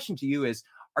 My question to you is,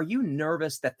 are you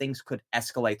nervous that things could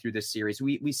escalate through this series?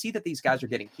 We see that these guys are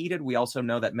getting heated. We also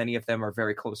know that many of them are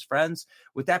very close friends.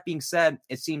 With that being said,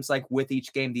 it seems like with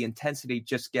each game, the intensity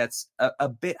just gets a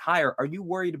bit higher. Are you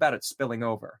worried about it spilling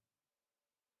over?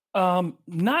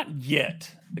 Not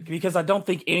yet, because I don't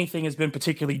think anything has been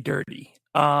particularly dirty.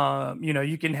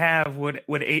 You can have what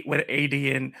AD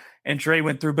and Dre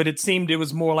went through, but it seemed it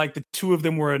was more like the two of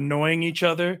them were annoying each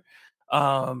other.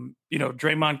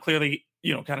 Draymond clearly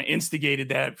kind of instigated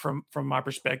that from my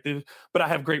perspective, but I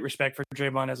have great respect for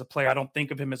Draymond as a player. I don't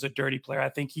think of him as a dirty player. I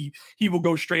think he will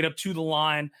go straight up to the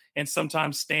line and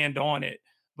sometimes stand on it,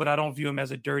 but I don't view him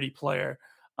as a dirty player.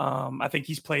 I think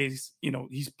he's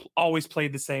always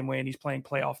played the same way and he's playing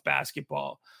playoff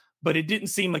basketball, but it didn't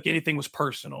seem like anything was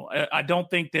personal. I don't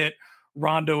think that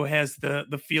Rondo has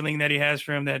the feeling that he has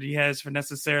for him, that he has for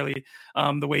necessarily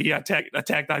the way he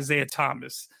attacked Isaiah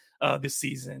Thomas this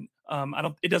season.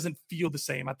 It doesn't feel the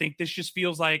same. I think this just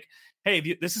feels like,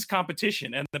 hey, this is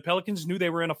competition. And the Pelicans knew they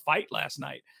were in a fight last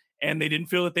night and they didn't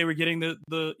feel that they were getting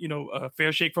the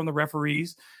fair shake from the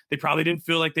referees. They probably didn't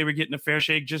feel like they were getting a fair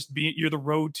shake just being, you're the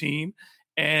road team,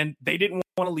 and they didn't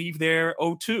want to leave there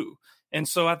 0-2. And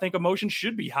so I think emotion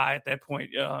should be high at that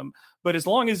point. But as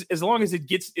long as it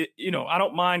gets, I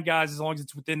don't mind guys as long as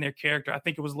it's within their character. I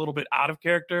think it was a little bit out of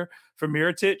character for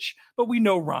Mirotic, but we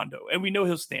know Rondo and we know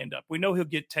he'll stand up. We know he'll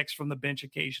get texts from the bench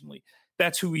occasionally.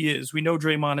 That's who he is. We know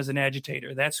Draymond is an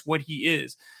agitator. That's what he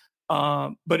is.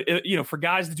 But for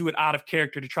guys to do it out of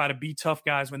character, to try to be tough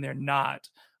guys when they're not,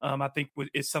 I think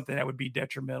is something that would be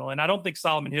detrimental. And I don't think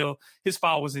Solomon Hill, his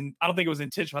foul I don't think it was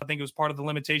intentional. I think it was part of the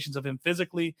limitations of him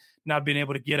physically not being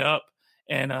able to get up.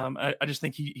 And I just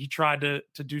think he tried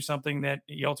to do something that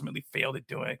he ultimately failed at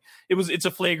doing. It's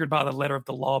a flagrant by the letter of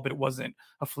the law, but it wasn't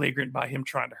a flagrant by him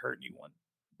trying to hurt anyone.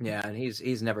 Yeah, and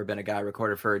he's never been a guy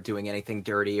recorded for doing anything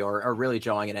dirty or really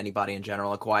jawing at anybody in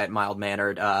general. A quiet,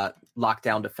 mild-mannered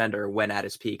lockdown defender when at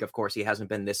his peak. Of course, he hasn't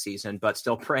been this season, but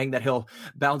still praying that he'll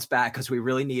bounce back because we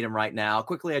really need him right now.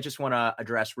 Quickly, I just want to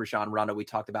address Rajon Rondo. We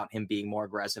talked about him being more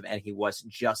aggressive, and he was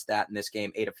just that in this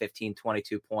game. 8 of 15,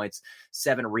 22 points,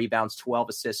 7 rebounds, 12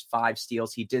 assists, 5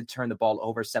 steals. He did turn the ball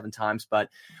over 7 times, but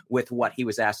with what he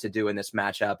was asked to do in this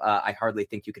matchup, I hardly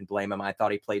think you can blame him. I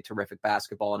thought he played terrific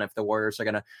basketball, and if the Warriors are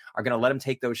going to are going to let him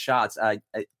take those shots,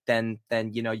 then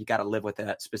you got to live with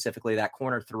it, specifically that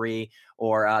corner three,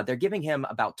 or they're giving him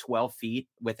about 12 feet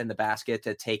within the basket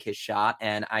to take his shot.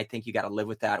 And I think you got to live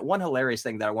with that. One hilarious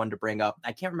thing that I wanted to bring up,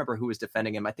 I can't remember who was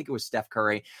defending him. I think it was Steph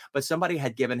Curry, but somebody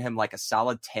had given him like a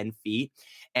solid 10 feet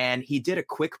and he did a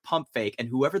quick pump fake. And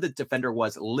whoever the defender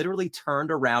was literally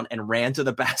turned around and ran to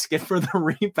the basket for the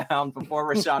rebound before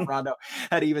Rajon Rondo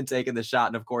had even taken the shot.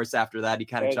 And of course, after that, he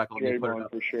kind of chuckled and put it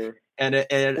up. For sure. And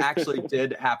it actually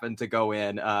did happen to go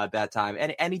in that time.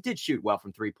 And he did shoot well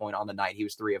from 3-point on the night. He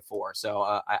was 3 of 4.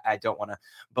 So I don't want to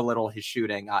belittle his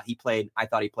shooting. I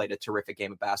thought he played a terrific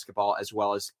game of basketball, as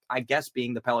well as, I guess,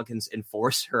 being the Pelicans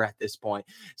enforcer at this point,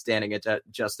 standing at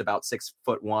just about 6'1"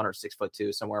 or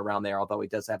 6'2", somewhere around there, although he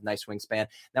does have nice wingspan.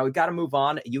 Now we've got to move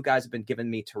on. You guys have been giving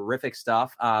me terrific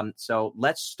stuff. So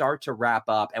let's start to wrap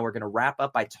up, and we're going to wrap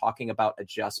up by talking about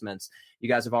adjustments. You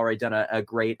guys have already done a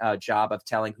great job of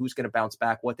telling who's going to bounce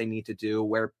back, what they need to do,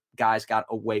 where guys got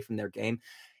away from their game.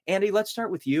 Andy, let's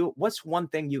start with you. What's one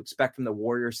thing you expect from the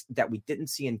Warriors that we didn't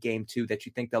see in game 2 that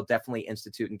you think they'll definitely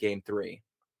institute in game 3?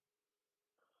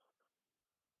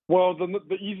 Well,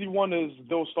 the easy one is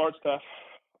they'll start Steph.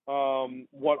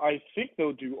 What I think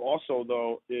they'll do also,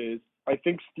 though, is I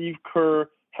think Steve Kerr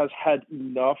has had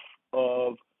enough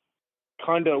of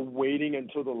kind of waiting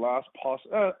until the last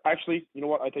actually, you know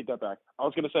what? I take that back. I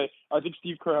was going to say, I think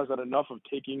Steve Kerr has had enough of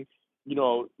taking,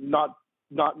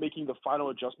 not making the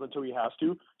final adjustment until he has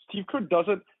to. Steve Kerr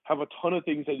doesn't have a ton of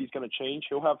things that he's going to change.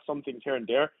 He'll have some things here and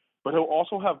there, but he'll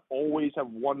also always have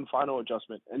one final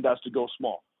adjustment, and that's to go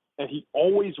small. And he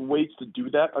always waits to do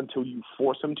that until you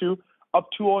force him to. Up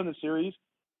 2-0 in the series,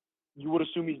 you would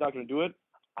assume he's not going to do it.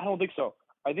 I don't think so.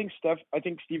 I think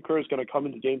Steve Kerr is going to come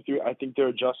into game 3. I think their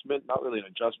adjustment, not really an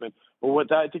adjustment, but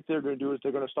what I think they're going to do is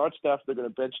they're going to start Steph, they're going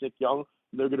to bench Nick Young,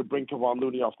 and they're going to bring Kevon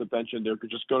Looney off the bench, and they're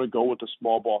just going to go with the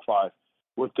small ball 5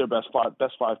 with their best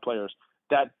five players.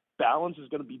 That balance is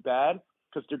going to be bad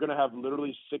because they're going to have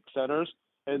literally 6 centers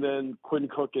and then Quinn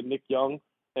Cook and Nick Young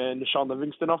and Sean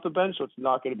Livingston off the bench, so it's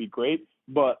not going to be great.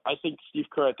 But I think Steve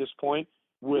Kerr at this point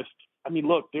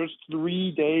look, there's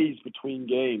 3 days between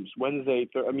games. Wednesday,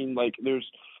 there's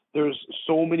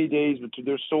so many days,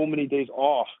 there's so many days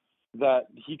off that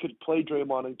he could play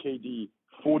Draymond and KD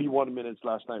 41 minutes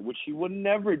last night, which he would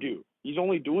never do. He's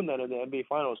only doing that in the NBA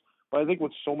Finals. But I think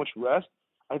with so much rest,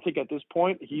 I think at this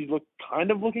point he's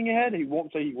kind of looking ahead. He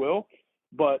won't say he will,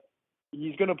 but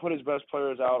he's going to put his best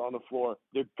players out on the floor.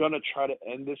 They're going to try to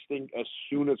end this thing as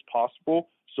soon as possible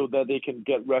so that they can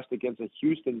get rest against a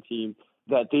Houston team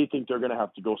that they think they're going to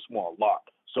have to go small a lot.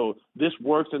 So this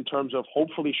works in terms of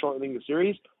hopefully shortening the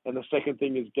series, and the second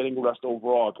thing is getting rest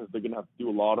overall because they're going to have to do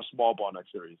a lot of small ball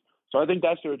next series. So I think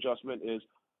that's their adjustment.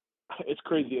 It's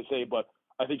crazy to say, but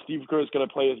I think Steve Kerr is going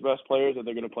to play his best players, and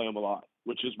they're going to play them a lot,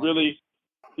 which is really,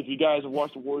 if you guys have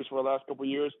watched the Warriors for the last couple of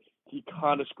years, he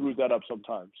kind of screws that up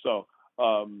sometimes. So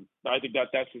I think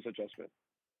that's his adjustment.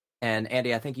 And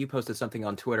Andy, I think you posted something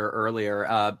on Twitter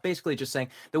earlier, basically just saying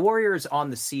the Warriors on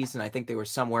the season, I think they were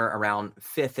somewhere around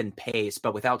 5th in pace,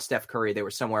 but without Steph Curry, they were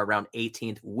somewhere around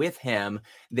 18th. With him,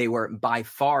 they were by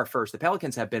far first. The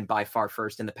Pelicans have been by far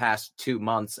first in the past 2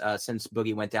 months since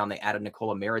Boogie went down. They added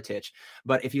Nikola Mirotic.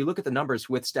 But if you look at the numbers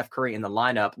with Steph Curry in the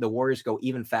lineup, the Warriors go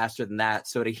even faster than that.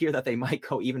 So to hear that they might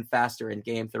go even faster in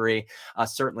game 3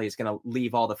 certainly is going to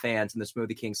leave all the fans in the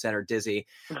Smoothie King Center dizzy.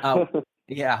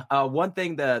 Yeah. One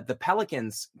thing the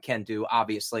Pelicans can do,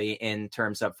 obviously, in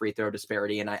terms of free throw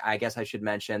disparity, and I guess I should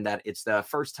mention that it's the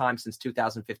first time since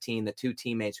 2015 that 2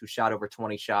 teammates who shot over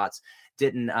 20 shots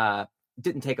didn't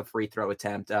take a free throw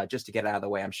attempt. Just to get out of the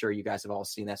way, I'm sure you guys have all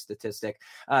seen that statistic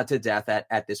to death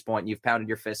at this point. You've pounded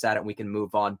your fists at it, and we can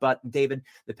move on. But, David,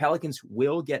 the Pelicans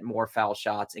will get more foul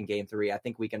shots in game 3. I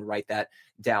think we can write that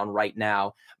down right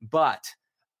now. But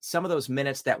some of those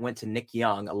minutes that went to Nick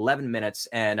Young, 11 minutes,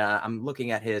 and I'm looking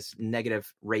at his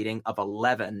negative rating of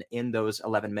 11 in those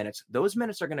 11 minutes. Those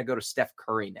minutes are going to go to Steph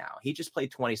Curry now. He just played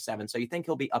 27, so you think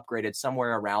he'll be upgraded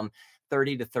somewhere around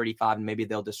 30 to 35, and maybe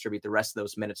they'll distribute the rest of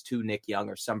those minutes to Nick Young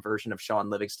or some version of Sean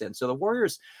Livingston. So the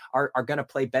Warriors are going to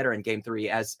play better in game 3,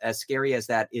 as scary as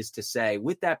that is to say.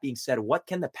 With that being said, what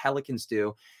can the Pelicans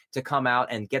do to come out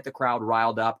and get the crowd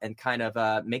riled up and kind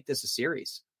of make this a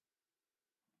series?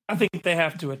 I think they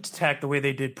have to attack the way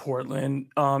they did Portland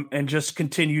and just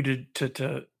continue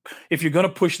to if you're going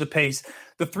to push the pace,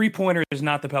 the 3-pointer is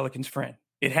not the Pelicans' friend.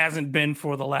 It hasn't been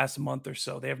for the last month or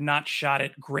so. They have not shot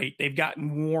it great. They've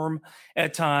gotten warm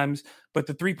at times, but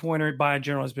the 3-pointer by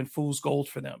general has been fool's gold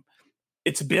for them.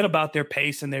 It's been about their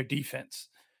pace and their defense.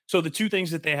 So the 2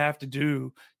 things that they have to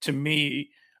do, to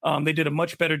me, They did a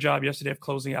much better job yesterday of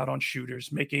closing out on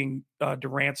shooters, making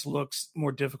Durant's looks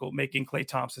more difficult, making Klay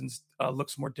Thompson's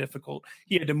looks more difficult.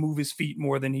 He had to move his feet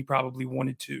more than he probably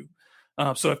wanted to.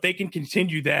 So if they can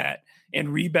continue that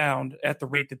and rebound at the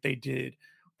rate that they did,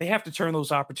 they have to turn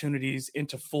those opportunities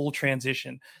into full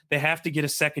transition. They have to get a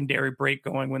secondary break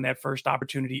going when that first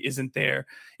opportunity isn't there.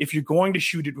 If you're going to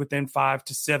shoot it within 5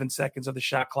 to 7 seconds of the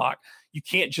shot clock, you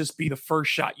can't just be the first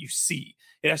shot you see.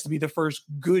 It has to be the first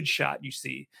good shot you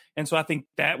see. And so I think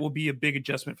that will be a big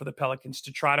adjustment for the Pelicans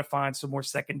to try to find some more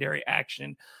secondary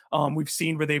action. We've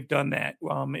seen where they've done that.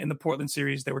 In the Portland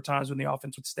series, there were times when the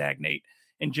offense would stagnate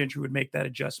and Gentry would make that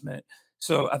adjustment.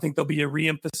 So I think there'll be a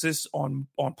reemphasis on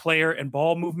player and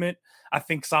ball movement. I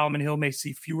think Solomon Hill may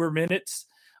see fewer minutes,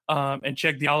 and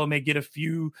Cheikh Diallo may get a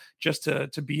few just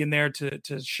to be in there to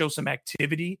show some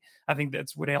activity. I think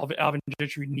that's what Alvin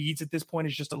Gentry needs at this point,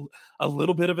 is just a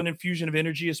little bit of an infusion of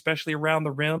energy, especially around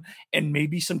the rim, and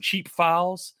maybe some cheap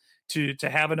fouls to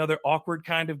have another awkward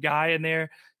kind of guy in there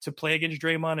to play against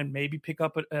Draymond and maybe pick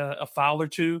up a foul or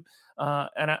two.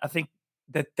 And I think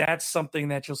that's something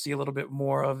that you'll see a little bit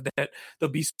more of, that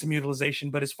there'll be some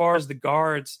utilization. But as far as the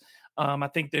guards, I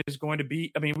think there's going to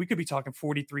be, we could be talking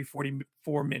 43,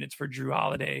 44 minutes for Drew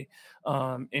Holiday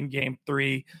in game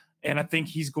 3. And I think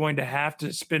he's going to have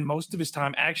to spend most of his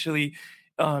time actually.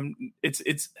 That's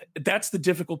the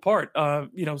difficult part.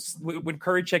 When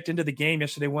Curry checked into the game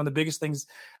yesterday, one of the biggest things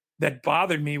that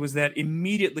bothered me was that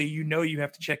immediately, you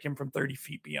have to check him from 30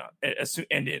 feet beyond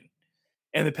and in.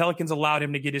 And the Pelicans allowed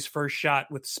him to get his first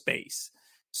shot with space.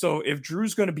 So if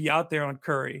Drew's going to be out there on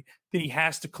Curry, then he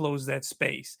has to close that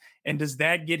space. And does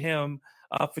that get him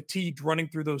fatigued running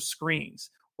through those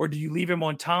screens? Or do you leave him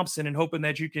on Thompson and hoping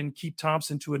that you can keep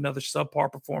Thompson to another subpar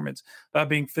performance by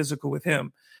being physical with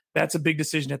him? That's a big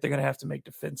decision that they're going to have to make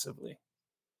defensively.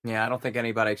 Yeah, I don't think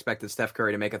anybody expected Steph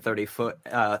Curry to make a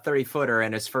 30-footer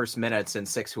in his first minutes in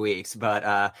 6 weeks,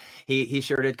 but he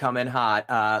sure did come in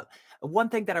hot. One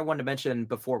thing that I wanted to mention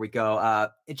before we go,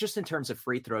 just in terms of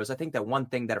free throws, I think that one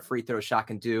thing that a free throw shot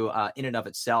can do in and of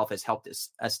itself is help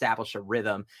establish a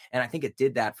rhythm. And I think it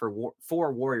did that for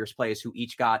 4 Warriors players who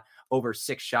each got over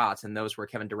 6 shots. And those were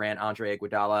Kevin Durant, Andre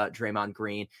Iguodala, Draymond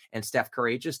Green, and Steph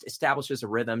Curry. It just establishes a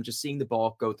rhythm, just seeing the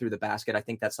ball go through the basket. I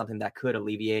think that's something that could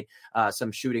alleviate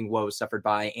some shooting woes suffered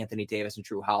by Anthony Davis and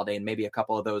Drew Holiday. And maybe a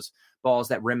couple of those balls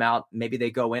that rim out, maybe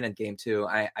they go in game 2.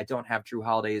 I don't have Drew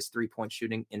Holiday's 3-point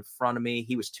shooting in front of me.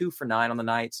 He was 2 for 9 on the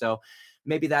night. So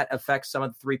maybe that affects some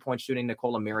of the 3-point shooting.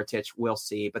 Nikola Mirotic, we'll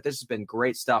see. But this has been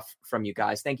great stuff from you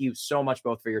guys. Thank you so much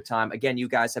both for your time. Again, you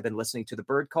guys have been listening to the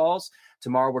Bird Calls.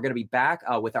 Tomorrow we're going to be back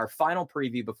with our final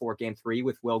preview before game 3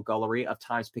 with Will Gullery of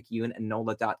TimesPicayune and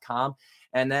NOLA.com.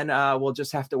 And then we'll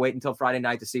just have to wait until Friday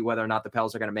night to see whether or not the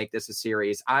Pels are going to make this a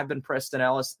series. I've been Preston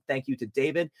Ellis. Thank you to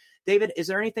David. David, is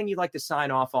there anything you'd like to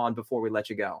sign off on before we let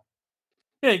you go?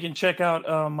 Yeah, you can check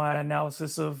out my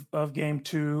analysis of game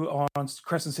 2 on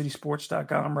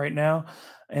CrescentCitySports.com right now.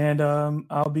 And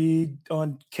I'll be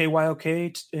on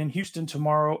KYOK in Houston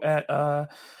tomorrow at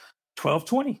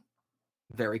 12:20.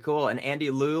 Very cool. And Andy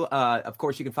Liu, of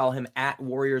course, you can follow him at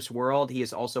Warriors World. He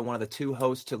is also one of the 2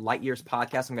 hosts to Light Years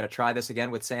podcast. I'm going to try this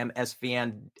again with Sam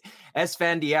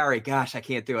Esfandiari. Gosh, I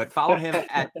can't do it. Follow him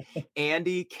at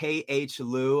Andy KH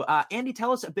Liu. Andy,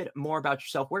 tell us a bit more about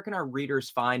yourself. Where can our readers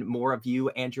find more of you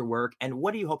and your work? And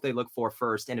what do you hope they look for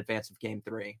first in advance of game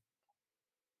 3?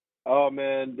 Oh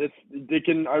man,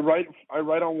 I write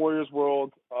on Warriors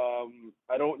World.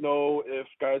 I don't know if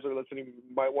guys are listening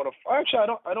might want to.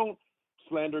 Actually, I don't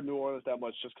slander New Orleans that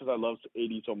much just because I love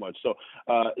AD so much. So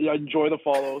yeah, enjoy the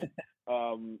follows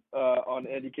on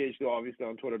Andy Cage, obviously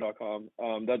on Twitter.com.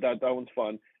 That one's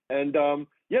fun. And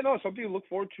something to look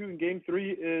forward to in game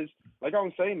 3 is, like I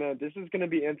was saying, man, this is going to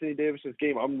be Anthony Davis's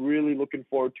game. I'm really looking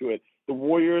forward to it. The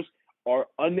Warriors are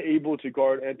unable to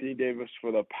guard Anthony Davis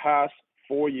for the past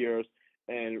 4 years.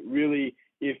 And really,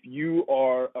 if you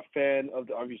are a fan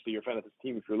obviously you're a fan of this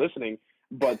team if you're listening,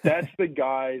 but that's the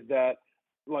guy that,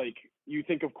 like, you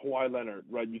think of Kawhi Leonard,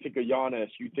 right? You think of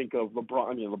Giannis, you think of LeBron.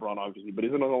 I mean, LeBron obviously, but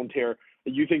he's on his own tear.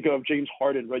 You think of James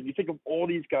Harden, right? You think of all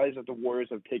these guys that the Warriors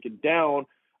have taken down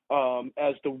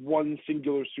as the one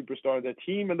singular superstar of that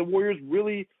team. And the Warriors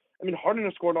really, Harden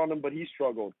has scored on them, but he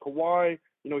struggled. Kawhi,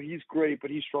 he's great, but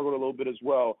he struggled a little bit as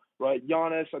well, right?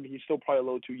 Giannis, he's still probably a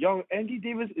little too young. Andy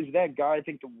Davis is that guy I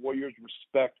think the Warriors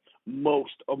respect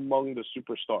most among the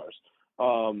superstars.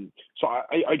 So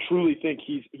I truly think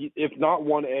he's if not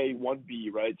 1A,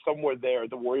 1B, right? Somewhere there,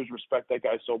 the Warriors respect that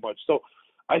guy so much. So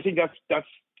I think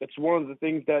that's one of the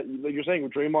things that you're saying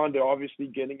with Draymond. They're obviously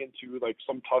getting into like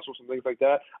some tussles and things like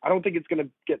that. I don't think it's going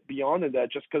to get beyond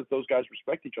that just because those guys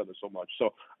respect each other so much.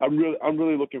 So I'm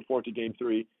really looking forward to Game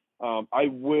 3. I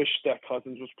wish that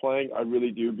Cousins was playing. I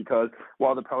really do, because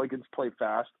while the Pelicans play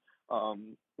fast,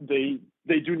 they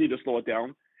do need to slow it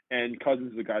down. And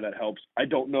Cousins is a guy that helps. I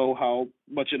don't know how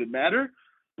much it would matter,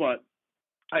 but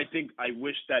I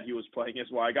wish that he was playing as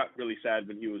well. I got really sad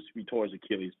when he tore his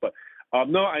Achilles. But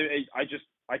no,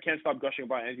 I can't stop gushing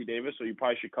about Anthony Davis, so you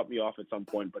probably should cut me off at some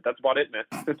point. But that's about it, man.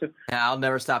 Yeah, I'll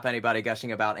never stop anybody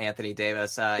gushing about Anthony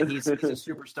Davis. He's a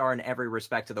superstar in every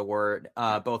respect of the word,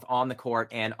 both on the court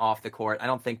and off the court. I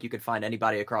don't think you could find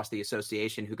anybody across the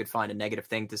association who could find a negative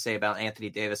thing to say about Anthony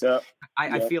Davis. Yeah.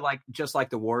 I feel like, just like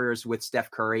the Warriors with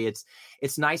Steph Curry,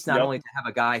 it's nice not only to have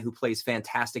a guy who plays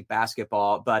fantastic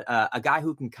basketball, but a guy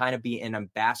who can kind of be an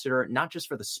ambassador, not just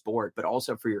for the sport, but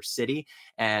also for your city.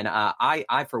 And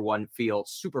I, for one, feel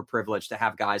super privileged to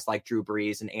have guys like Drew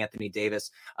Brees and Anthony Davis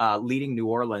leading New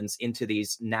Orleans into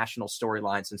these national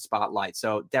storylines and spotlights.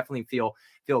 So definitely feel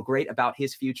great about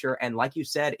his future. And like you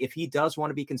said, if he does want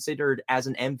to be considered as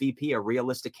an MVP, a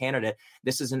realistic candidate,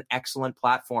 this is an excellent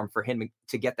platform for him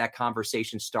to get that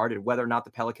conversation started, whether or not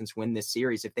the Pelicans win this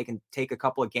series. If they can take a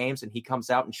couple of games and he comes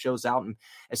out and shows out and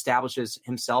establishes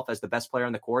himself as the best player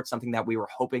on the court, something that we were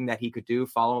hoping that he could do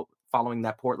following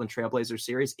that Portland Trailblazers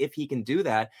series. If he can do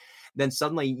that, then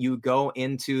suddenly you go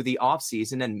into the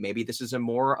offseason, and maybe this is a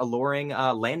more alluring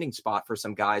landing spot for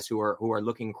some guys who are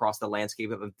looking across the landscape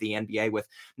of the NBA with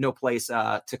no place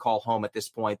to call home at this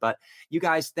point. But you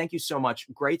guys, thank you so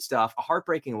much. Great stuff. A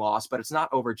heartbreaking loss, but it's not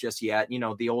over just yet. You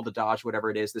know, the old adage, whatever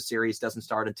it is, the series doesn't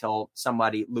start until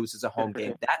somebody loses a home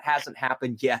game. That hasn't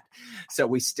happened yet. So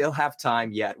we still have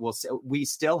time yet. We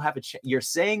still have a chance. You're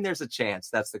saying there's a chance.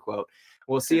 That's the quote.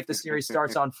 We'll see if the series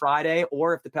starts on Friday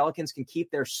or if the Pelicans can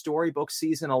keep their storybook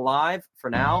season alive.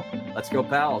 For now, let's go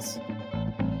Pels.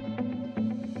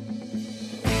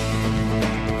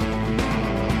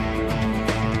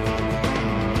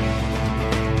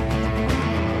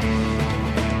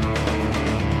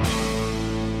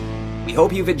 We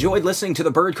hope you've enjoyed listening to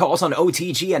the Bird Calls on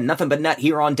OTG and Nothing But Net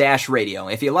here on Dash Radio.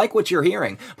 If you like what you're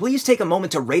hearing, please take a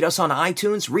moment to rate us on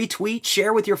iTunes, retweet,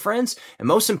 share with your friends, and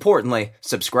most importantly,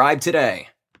 subscribe today.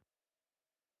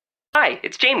 Hi,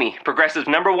 it's Jamie, Progressive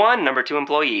 #1, #2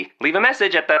 employee. Leave a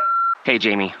message at the... Hey,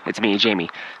 Jamie, it's me, Jamie.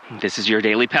 This is your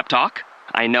daily pep talk.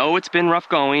 I know it's been rough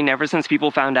going ever since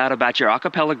people found out about your a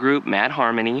cappella group, Mad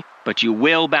Harmony, but you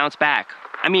will bounce back.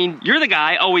 I mean, you're the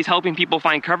guy always helping people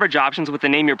find coverage options with the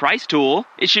Name Your Price tool.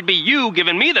 It should be you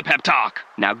giving me the pep talk.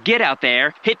 Now get out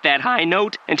there, hit that high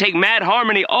note, and take Mad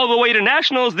Harmony all the way to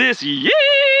nationals this year!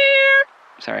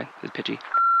 Sorry, it's pitchy.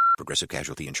 Progressive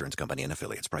Casualty Insurance Company and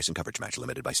Affiliates. Price and coverage match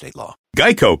limited by state law.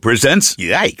 Geico presents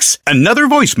Yikes! Another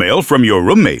voicemail from your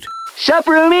roommate. Sup,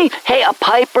 roomie? Hey, a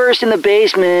pipe burst in the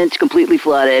basement. It's completely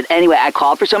flooded. Anyway, I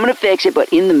called for someone to fix it,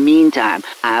 but in the meantime,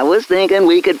 I was thinking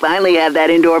we could finally have that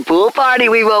indoor pool party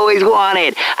we've always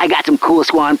wanted. I got some cool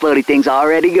swan floaty things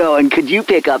already going. Could you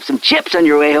pick up some chips on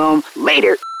your way home?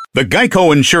 Later. The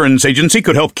Geico Insurance Agency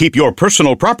could help keep your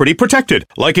personal property protected,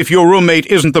 like if your roommate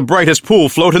isn't the brightest pool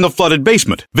float in the flooded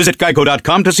basement. Visit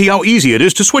geico.com to see how easy it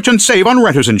is to switch and save on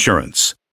renter's insurance.